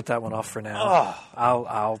 yeah. I put that one off for now.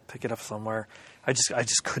 I'll pick it up somewhere. I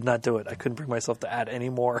just could not do it. I couldn't bring myself to add any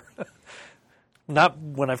more. Not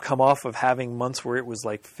when I've come off of having months where it was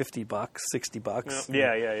like $50, $60.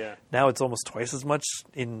 Yeah. Now it's almost twice as much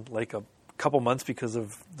in like a couple months because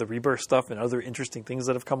of the Rebirth stuff and other interesting things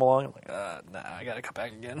that have come along. I'm like, I got to come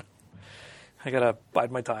back again. I got to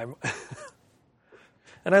bide my time.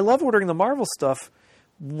 And I love ordering the Marvel stuff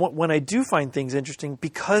when I do find things interesting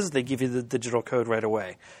because they give you the digital code right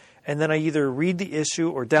away. And then I either read the issue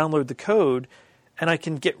or download the code, and I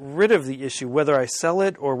can get rid of the issue, whether I sell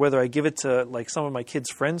it or whether I give it to like some of my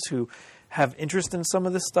kids' friends who have interest in some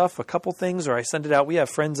of this stuff, a couple things, or I send it out. We have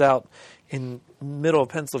friends out in middle of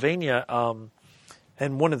Pennsylvania,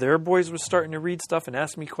 and one of their boys was starting to read stuff and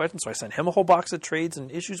ask me questions, so I sent him a whole box of trades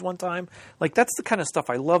and issues one time. Like, that's the kind of stuff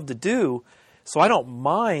I love to do, so I don't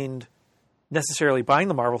mind necessarily buying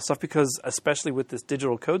the Marvel stuff because, especially with this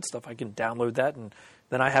digital code stuff, I can download that and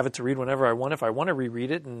then I have it to read whenever I want if I want to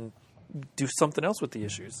reread it and do something else with the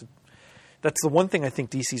issues. That's the one thing I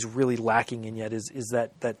think DC's really lacking in yet is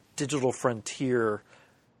that digital frontier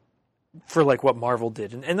for like what Marvel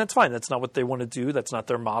did. And that's fine. That's not what they want to do. That's not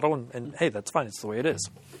their model. And hey, that's fine. It's the way it is.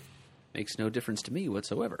 Makes no difference to me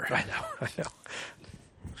whatsoever. I know.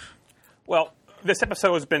 Well, this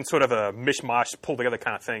episode has been sort of a mishmash, pulled together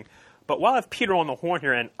kind of thing. But while I have Peter on the horn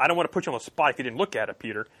here, and I don't want to put you on the spot if you didn't look at it,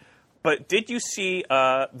 Peter, but did you see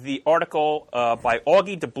the article by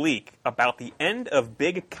Augie DeBleek about the end of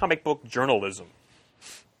big comic book journalism?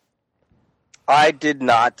 I did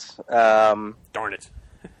not. Darn it.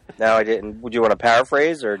 No, I didn't. Would you want to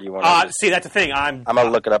paraphrase, or do you want to... See, that's the thing. I'm going to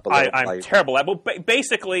look it up a little. I'm terrible at it. But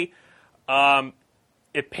basically,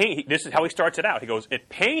 this is how he starts it out. He goes, "It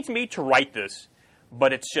pains me to write this,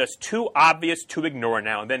 but it's just too obvious to ignore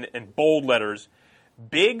now." And then in bold letters,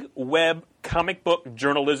 "Big web comic book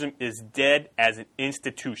journalism is dead as an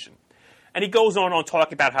institution." And he goes on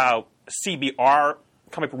talking about how CBR,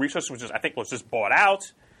 Comic Book Resources, was just bought out,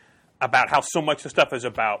 about how so much of the stuff is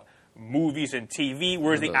about movies and TV,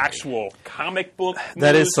 whereas the actual comic book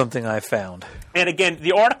That news is something I found. And again,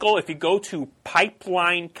 the article, if you go to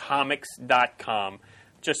pipelinecomics.com,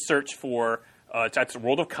 just search for, that's the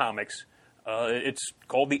World of Comics. It's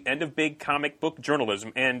called The End of Big Comic Book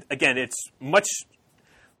Journalism. And again, it's much...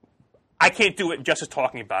 I can't do it justice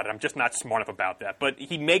talking about it. I'm just not smart enough about that. But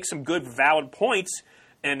he makes some good, valid points,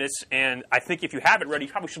 and I think if you have it ready,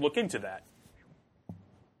 you probably should look into that.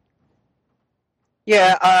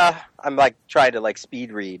 Yeah, I'm trying to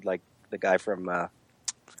speed read, like the guy from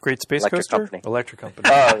Great Space Electric Coaster? Company. Electric Company.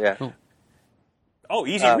 Oh, yeah. Oh,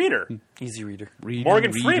 Easy Reader. Easy Reader.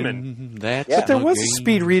 Morgan Freeman. That's Yeah. But there was a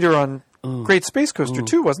speed reader on Great Space Coaster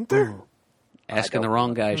too, wasn't there? Asking the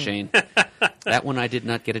wrong guy, Shane. That one I did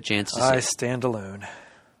not get a chance to see. I stand alone.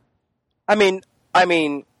 I mean,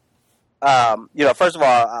 first of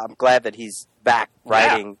all, I'm glad that he's back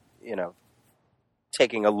writing,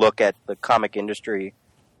 taking a look at the comic industry.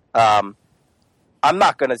 I'm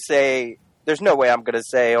not going to say, there's no way I'm going to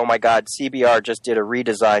say, oh my God, CBR just did a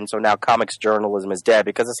redesign, so now comics journalism is dead,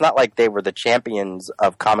 because it's not like they were the champions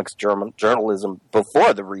of comics journalism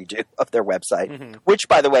before the redo of their website, which,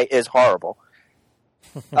 by the way, is horrible.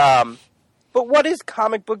 But what is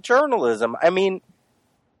comic book journalism? I mean,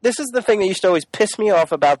 this is the thing that used to always piss me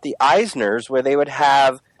off about the Eisners, where they would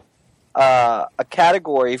have a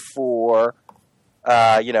category for,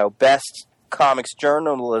 best comics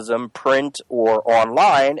journalism, print or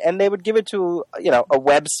online, and they would give it to, a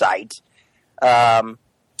website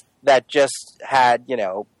that just had,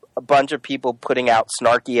 a bunch of people putting out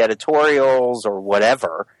snarky editorials or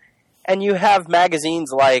whatever. And you have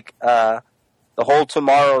magazines like the whole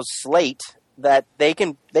Tomorrow's Slate that they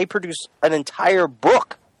produce an entire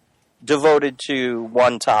book devoted to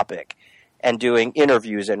one topic and doing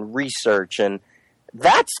interviews and research, and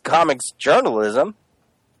that's comics journalism.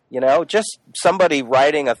 Just somebody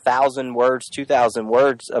writing 1,000 words, 2,000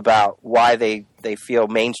 words about why they feel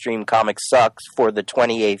mainstream comics sucks for the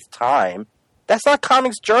 28th time. That's not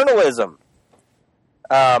comics journalism.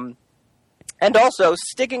 And also,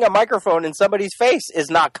 sticking a microphone in somebody's face is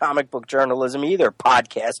not comic book journalism either,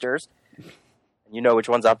 podcasters. You know which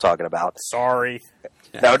ones I'm talking about. Sorry.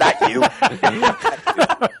 No, not you.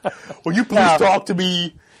 Will you please talk to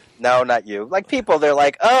me? No, not you. Like people, they're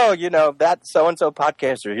like, oh, that so-and-so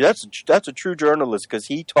podcaster, that's a true journalist because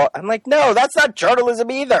he taught. I'm like, no, that's not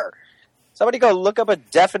journalism either. Somebody go look up a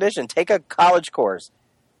definition. Take a college course.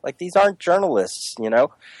 Like, these aren't journalists,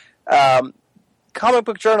 Comic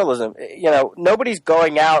book journalism, nobody's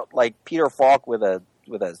going out like Peter Falk with a.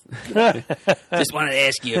 Just wanted to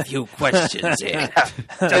ask you a few questions here.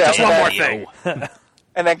 Just one more thing.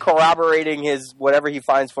 And then corroborating his whatever he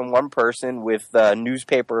finds from one person with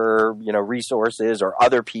newspaper, resources or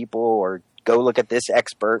other people, or go look at this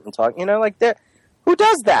expert and talk. Like that. Who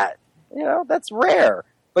does that? That's rare.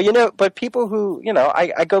 But but people who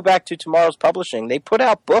I go back to Tomorrow's Publishing. They put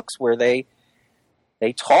out books where they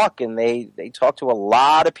talk and they talk to a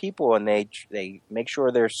lot of people and they make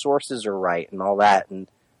sure their sources are right and all that. And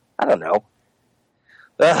I don't know.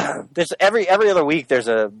 There's every other week there's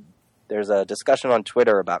a discussion on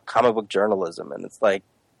Twitter about comic book journalism, and it's like,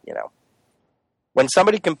 when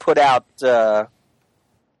somebody can put out a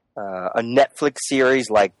Netflix series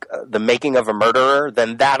like The Making of a Murderer,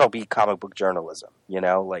 then that'll be comic book journalism.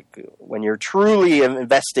 Like when you're truly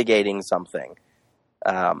investigating something,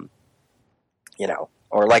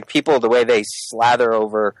 or like people, the way they slather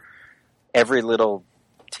over every little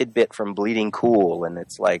tidbit from Bleeding Cool, and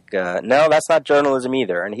it's like, no, that's not journalism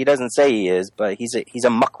either. And he doesn't say he is, but he's a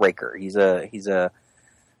muckraker. It's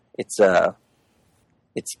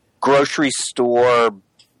grocery store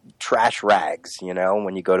trash rags,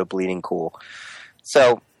 when you go to Bleeding Cool.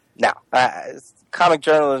 So now, comic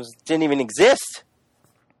journalism didn't even exist.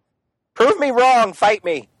 Prove me wrong, fight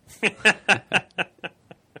me.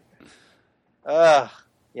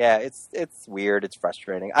 Yeah, it's weird. It's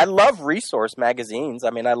frustrating. I love resource magazines.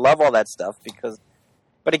 I mean, I love all that stuff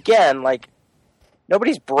but again, like,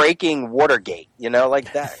 nobody's breaking Watergate,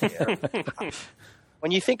 like that.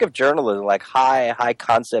 When you think of journalism, like high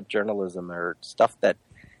concept journalism or stuff that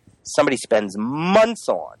somebody spends months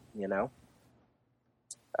on,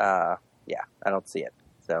 I don't see it.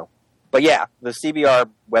 So, but yeah, the CBR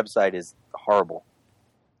website is horrible.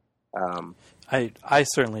 I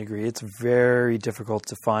certainly agree. It's very difficult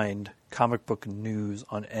to find comic book news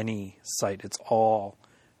on any site. It's all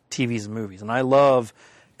TVs and movies. And I love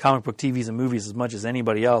comic book TVs and movies as much as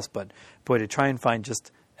anybody else, but boy, to try and find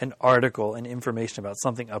just an article and information about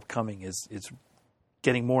something upcoming is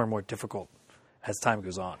getting more and more difficult as time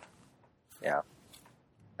goes on. Yeah.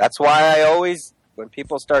 That's why I always, when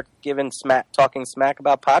people start talking smack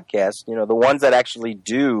about podcasts, the ones that actually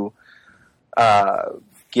do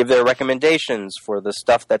give their recommendations for the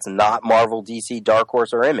stuff that's not Marvel, DC, Dark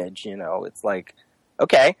Horse, or Image, it's like,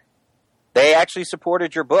 okay, they actually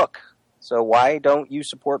supported your book, so why don't you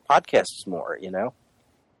support podcasts more,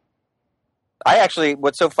 I actually,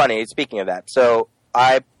 what's so funny, speaking of that, so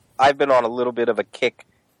I've been on a little bit of a kick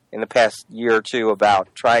in the past year or two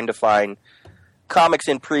about trying to find comics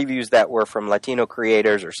in previews that were from Latino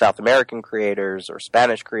creators or South American creators or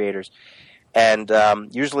Spanish creators. And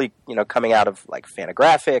usually, coming out of like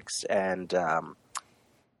Fantagraphics and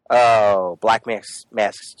Black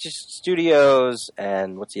Mask Studios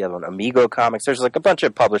and what's the other one? Amigo Comics. There's like a bunch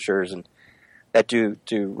of publishers and that do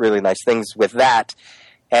really nice things with that.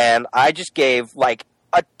 And I just gave like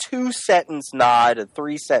a 2-sentence nod, a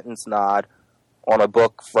 3-sentence nod on a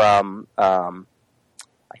book from I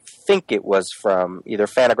think it was from either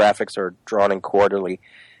Fantagraphics or Drawn and Quarterly.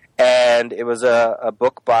 And it was a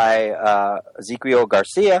book by Ezequiel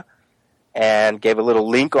Garcia, and gave a little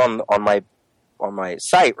link on my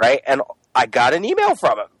site, right? And I got an email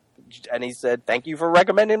from him, and he said, "Thank you for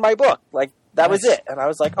recommending my book." Like, that was it. And I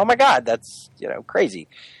was like, "Oh my God, that's crazy."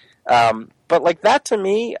 But like that to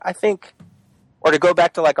me, I think, or to go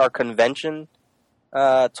back to like our convention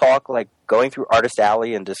talk, like going through Artist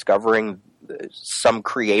Alley and discovering some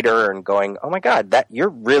creator and going, oh my God, that you're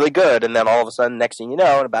really good. And then all of a sudden, next thing you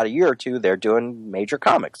know, in about a year or two, they're doing major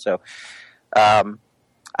comics. So, I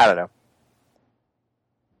don't know.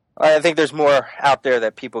 I think there's more out there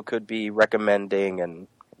that people could be recommending, and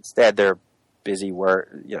instead they're busy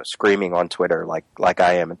screaming on Twitter like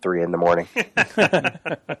I am at 3 a.m.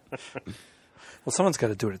 Well, someone's got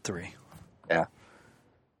to do it at 3. Yeah.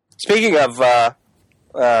 Speaking of, the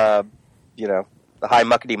high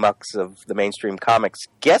muckety mucks of the mainstream comics,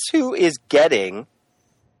 guess who is getting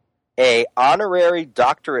a honorary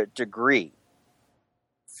doctorate degree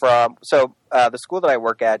from? So the school that I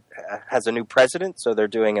work at has a new president, so they're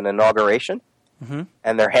doing an inauguration,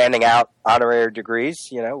 and they're handing out honorary degrees.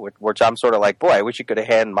 Which I'm sort of like, boy, I wish you could have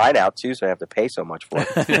handed mine out too, so I have to pay so much for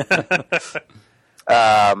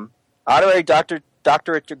it. Honorary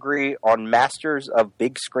doctorate degree on Masters of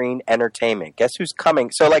Big Screen Entertainment. Guess who's coming?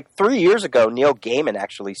 So, 3 years ago, Neil Gaiman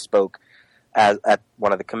actually spoke at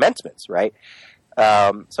one of the commencements, right?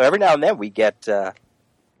 So every now and then we get, I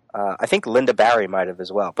think Linda Barry might have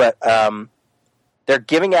as well, but they're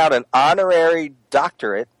giving out an honorary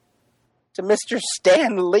doctorate to Mr.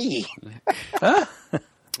 Stan Lee.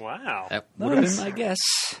 Wow. That would have been my guess.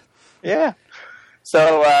 Yeah.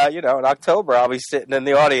 So, in October, I'll be sitting in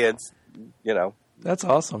the audience, That's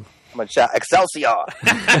awesome. I'm going to shout, Excelsior!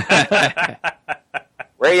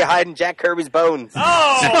 Where are you hiding Jack Kirby's bones?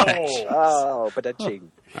 Oh! Oh, ba-da-ching.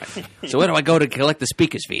 Right. So where do I go to collect the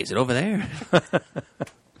speaker's fee? Is it over there?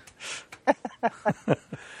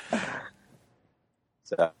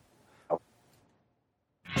 So,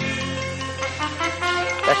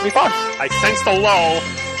 that should be fun. I sense the lull.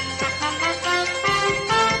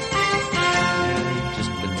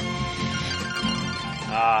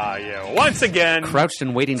 Yeah. Once again. Crouched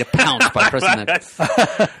and waiting to pounce by pressing that.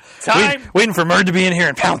 Waiting for Murd to be in here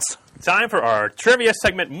and pounce. Time for our trivia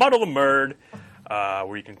segment, Muddle the Murd,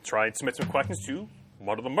 where you can try and submit some questions to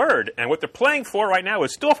Muddle the Murd. And what they're playing for right now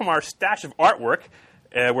is still from our stash of artwork.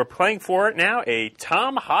 We're playing for it now a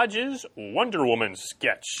Tom Hodges Wonder Woman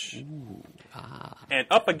sketch. And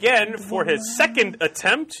up again for his second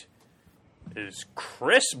attempt is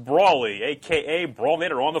Chris Brawley, a.k.a.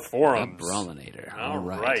 Brawlinator on the forums. Brawlinator. All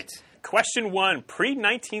right. Question 1,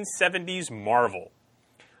 pre-1970s Marvel.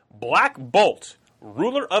 Black Bolt,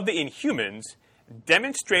 ruler of the Inhumans,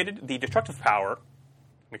 demonstrated the destructive power.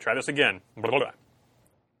 Let me try this again.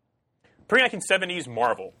 Pre-1970s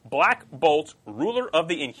Marvel. Black Bolt, ruler of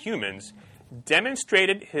the Inhumans,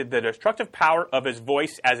 demonstrated the destructive power of his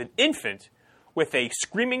voice as an infant with a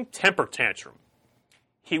screaming temper tantrum.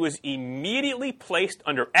 He was immediately placed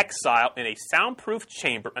under exile in a soundproof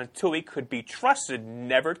chamber until he could be trusted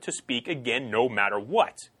never to speak again, no matter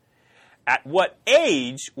what. At what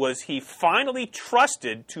age was he finally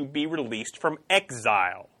trusted to be released from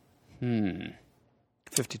exile?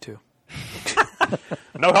 52.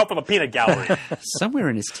 No help from the peanut gallery. Somewhere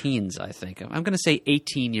in his teens, I think. I'm going to say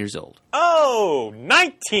 18 years old. Oh,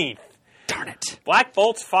 19th. Darn it. Black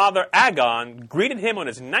Bolt's father, Agon, greeted him on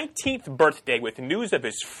his 19th birthday with news of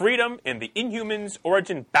his freedom in the Inhumans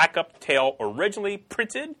origin backup tale originally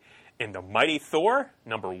printed in the Mighty Thor,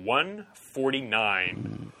 number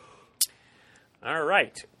 149. All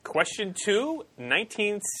right. Question 2,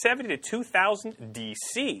 1970 to 2000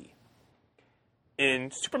 DC. In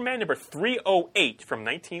Superman number 308 from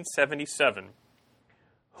 1977,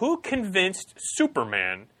 who convinced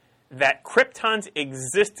Superman that Krypton's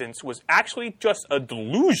existence was actually just a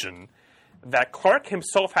delusion that Clark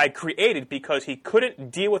himself had created because he couldn't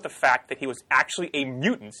deal with the fact that he was actually a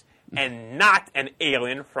mutant and not an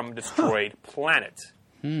alien from a destroyed planet?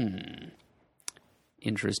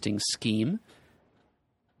 Interesting scheme.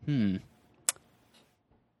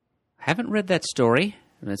 Haven't read that story.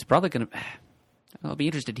 It's probably going to... I'll be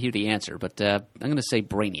interested to hear the answer, but I'm going to say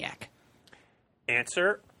Brainiac.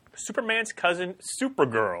 Answer, Superman's cousin,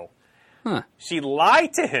 Supergirl. Huh. She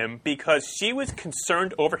lied to him because she was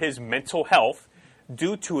concerned over his mental health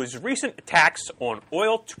due to his recent attacks on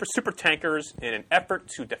oil supertankers in an effort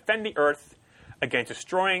to defend the Earth against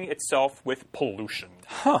destroying itself with pollution.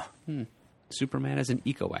 Superman is an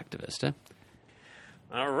eco-activist, huh?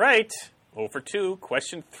 All right. 0 for 2.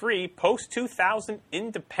 Question 3. Post-2000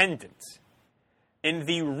 Independence. In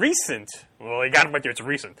the recent... Well, you got to admit it's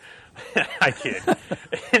recent. I kid.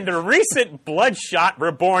 In the recent Bloodshot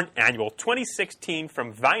Reborn Annual 2016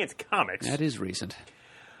 from Valiant Comics... That is recent.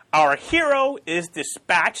 Our hero is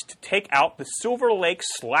dispatched to take out the Silver Lake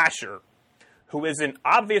Slasher, who is an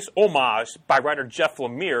obvious homage by writer Jeff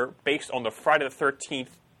Lemire based on the Friday the 13th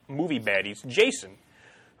movie baddies, Jason,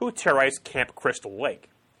 who terrorized Camp Crystal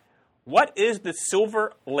Lake. What is the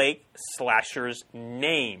Silver Lake Slasher's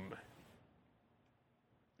name?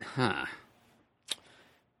 Huh.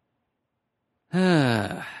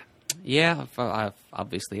 Yeah, I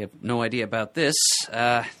obviously have no idea about this.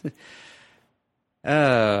 All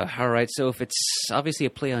right, so if it's obviously a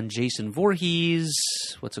play on Jason Voorhees,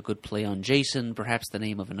 what's a good play on Jason? Perhaps the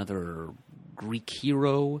name of another Greek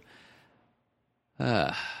hero?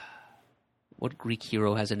 What Greek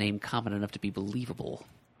hero has a name common enough to be believable?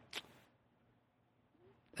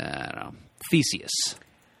 I don't know. Theseus.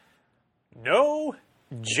 No,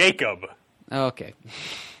 Jacob. Okay.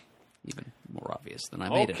 Even more obvious than I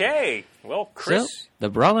made it. Okay. Well, Chris. So, the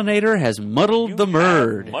Brawlinator has muddled the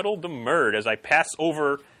murd. Muddled the murd as I pass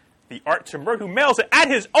over the art to Murd, who mails it at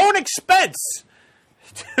his own expense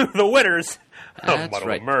to the winners of That's Muddled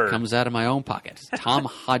right. Murd. Comes out of my own pocket. Tom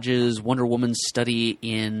Hodges' Wonder Woman study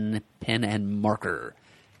in pen and marker.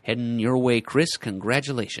 Heading your way, Chris.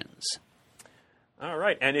 Congratulations. All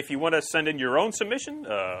right, and if you want to send in your own submission,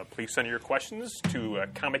 please send your questions to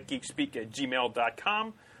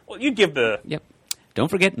comicgeekspeak@gmail.com. Well, you give the... Yep. Don't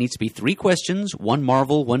forget, it needs to be 3 questions, 1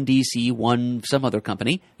 Marvel, 1 DC, 1 some other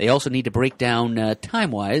company. They also need to break down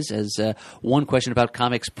time-wise as 1 question about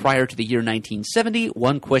comics prior to the year 1970,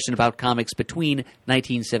 1 question about comics between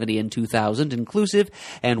 1970 and 2000 inclusive,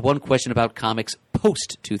 and 1 question about comics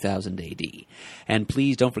post-2000 AD. And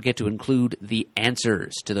please don't forget to include the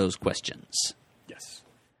answers to those questions. Yes.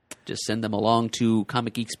 Just send them along to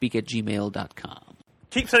comicgeekspeak@gmail.com.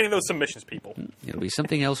 Keep sending those submissions, people. It'll be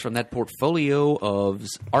something else from that portfolio of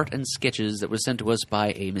art and sketches that was sent to us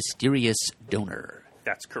by a mysterious donor.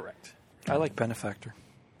 That's correct. I like Benefactor.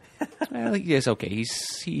 Well, yes, okay.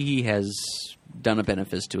 He has done a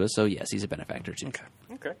benefice to us, so yes, he's a benefactor too.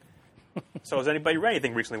 Okay. So has anybody read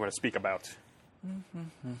anything recently want to speak about?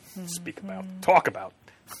 Talk about.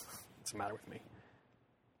 What's the matter with me?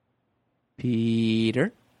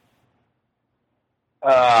 Peter?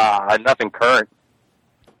 Nothing current.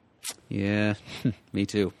 Yeah, me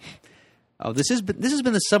too. Oh, this has been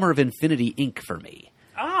the summer of Infinity Inc. for me.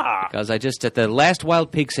 Because I just, at the last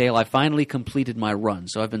Wild Pig sale, I finally completed my run.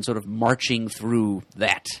 So I've been sort of marching through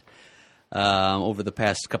that over the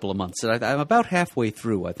past couple of months. And I'm about halfway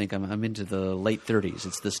through. I think I'm into the late 30s.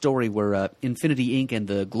 It's the story where Infinity Inc. and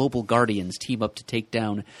the Global Guardians team up to take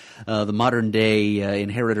down the modern-day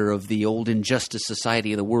inheritor of the old Injustice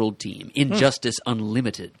Society of the World team, Injustice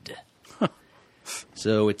Unlimited.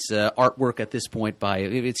 So it's artwork at this point by...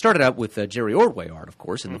 It started out with Jerry Ordway art, of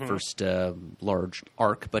course, in the first large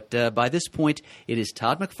arc. But by this point, it is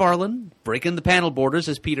Todd McFarlane breaking the panel borders,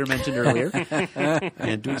 as Peter mentioned earlier,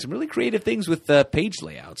 and doing some really creative things with page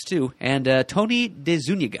layouts, too. And Tony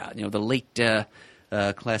DeZuniga, the late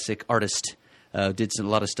classic artist, did a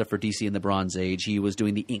lot of stuff for DC in the Bronze Age. He was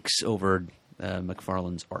doing the inks over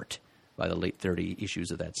McFarlane's art by the late 30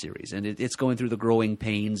 issues of that series. And it's going through the growing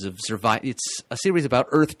pains of It's a series about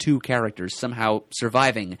Earth 2 characters somehow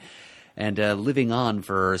surviving and living on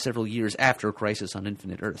for several years after Crisis on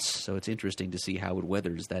Infinite Earths. So it's interesting to see how it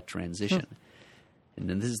weathers that transition. And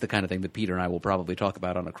then this is the kind of thing that Peter and I will probably talk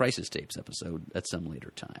about on a Crisis Tapes episode at some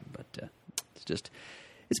later time. But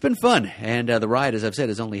it's been fun. And the ride, as I've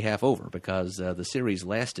said, is only half over because the series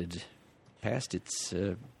lasted past its...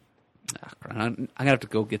 I'm going to have to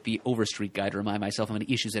go get the Overstreet guide to remind myself how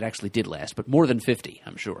many issues it actually did last, but more than 50,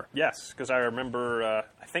 I'm sure. Yes, because I remember,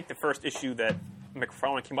 I think the first issue that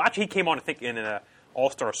McFarlane came on, actually he came on, I think, in an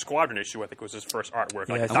All-Star Squadron issue, I think was his first artwork.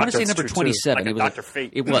 Yeah, like I want to say number 27. Like Dr.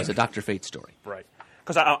 Fate. It was a Dr. Fate story. Right.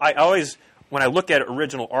 Because I always, when I look at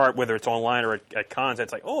original art, whether it's online or at cons,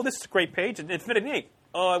 it's like, oh, this is a great page, and Infinity Inc.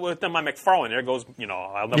 Oh, it was done by McFarlane. There goes,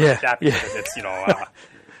 I'll never get that because it's,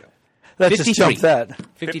 That just jumped that.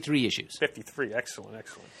 53 issues. 53, excellent.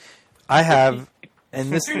 I have,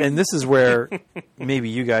 and this is where maybe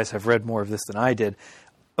you guys have read more of this than I did.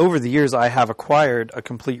 Over the years, I have acquired a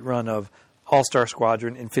complete run of All-Star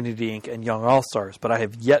Squadron, Infinity Inc., and Young All-Stars, but I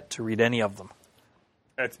have yet to read any of them.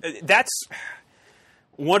 That's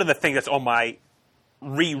one of the things that's on my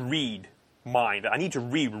reread mind. I need to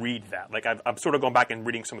reread that. Like I'm sort of going back and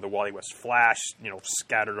reading some of the Wally West Flash,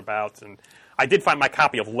 scattered about, and I did find my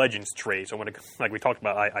copy of Legends trade. So like we talked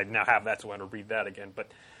about, I now have that, so I want to read that again. But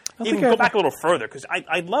even go back a little further because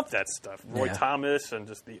I love that stuff. Roy Thomas and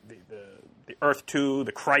just the Earth 2,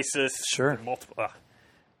 the Crisis, sure, the multiple.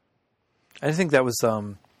 I think that was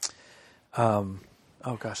oh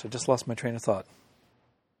gosh, I just lost my train of thought.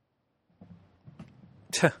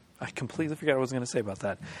 I completely forgot what I was going to say about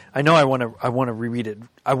that. I know I want to reread it.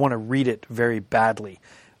 I want to read it very badly.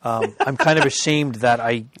 I'm kind of ashamed that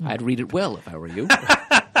I'd read it well if I were you.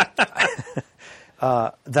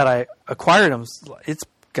 that I acquired them. It's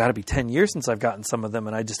got to be 10 years since I've gotten some of them,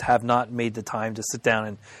 and I just have not made the time to sit down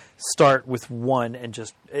and start with one and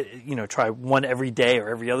just, try one every day or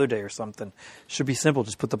every other day or something. Should be simple.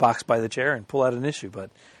 Just put the box by the chair and pull out an issue.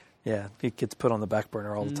 But, yeah, it gets put on the back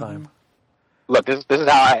burner all the time. Look, this is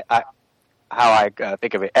how I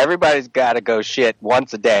think of it. Everybody's got to go shit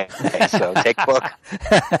once a day. So take a book.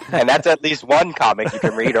 And that's at least one comic you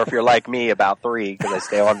can read, or if you're like me, about 3, because I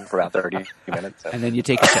stay on for about 30 minutes. So. And then you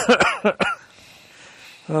take a shit.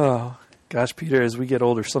 Oh, gosh, Peter, as we get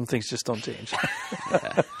older, some things just don't change.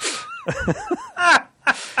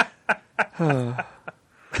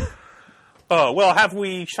 Well, have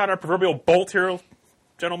we shot our proverbial bolt here,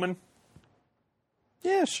 gentlemen?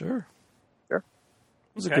 Yeah, sure. Sure.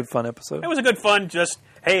 It was a good fun episode. It was a good fun. Just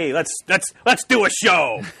hey, let's do a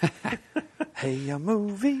show. Hey, a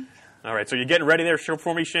movie. All right, so you're getting ready there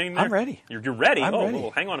for me, Shane? There? I'm ready. You're ready? I'm ready. Well,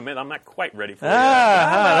 hang on a minute. I'm not quite ready for you.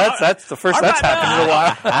 That's the first that's happened in a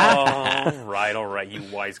while. All right, you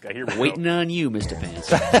wise guy. Here we Waiting go. on you, Mr. Pants.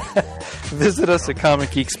 Visit us at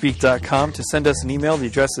comicgeekspeak.com. To send us an email, the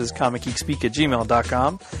address is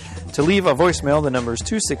comicgeekspeak@gmail.com. To leave a voicemail, the number is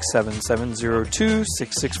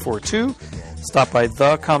 267-702-6642. Stop by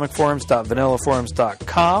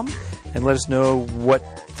thecomicforums.vanillaforums.com and let us know what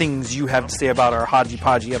things you have to say about our Hodgy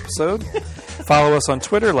Podgy episode. Follow us on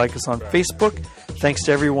Twitter, like us on Facebook. Thanks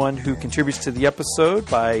to everyone who contributes to the episode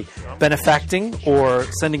by benefacting or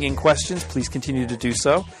sending in questions. Please continue to do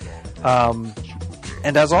so.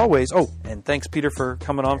 And as always, and thanks, Peter, for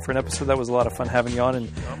coming on for an episode. That was a lot of fun having you on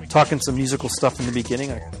and talking some musical stuff in the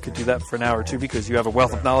beginning. I could do that for an hour or two because you have a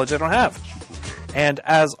wealth of knowledge I don't have. And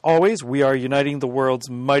as always, we are uniting the world's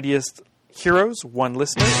mightiest heroes, one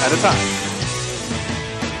listener at a time.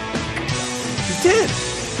 You did!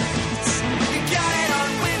 You got it on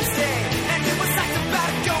Wednesday, and it was like about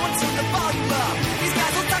it going to the bottom. These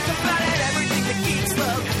guys will talk about it, everything that geeks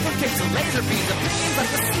love. From cakes to laser beams, opinions like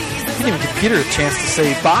the seasons. I didn't even give Peter a chance to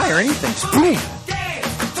say bye or anything. Just boom!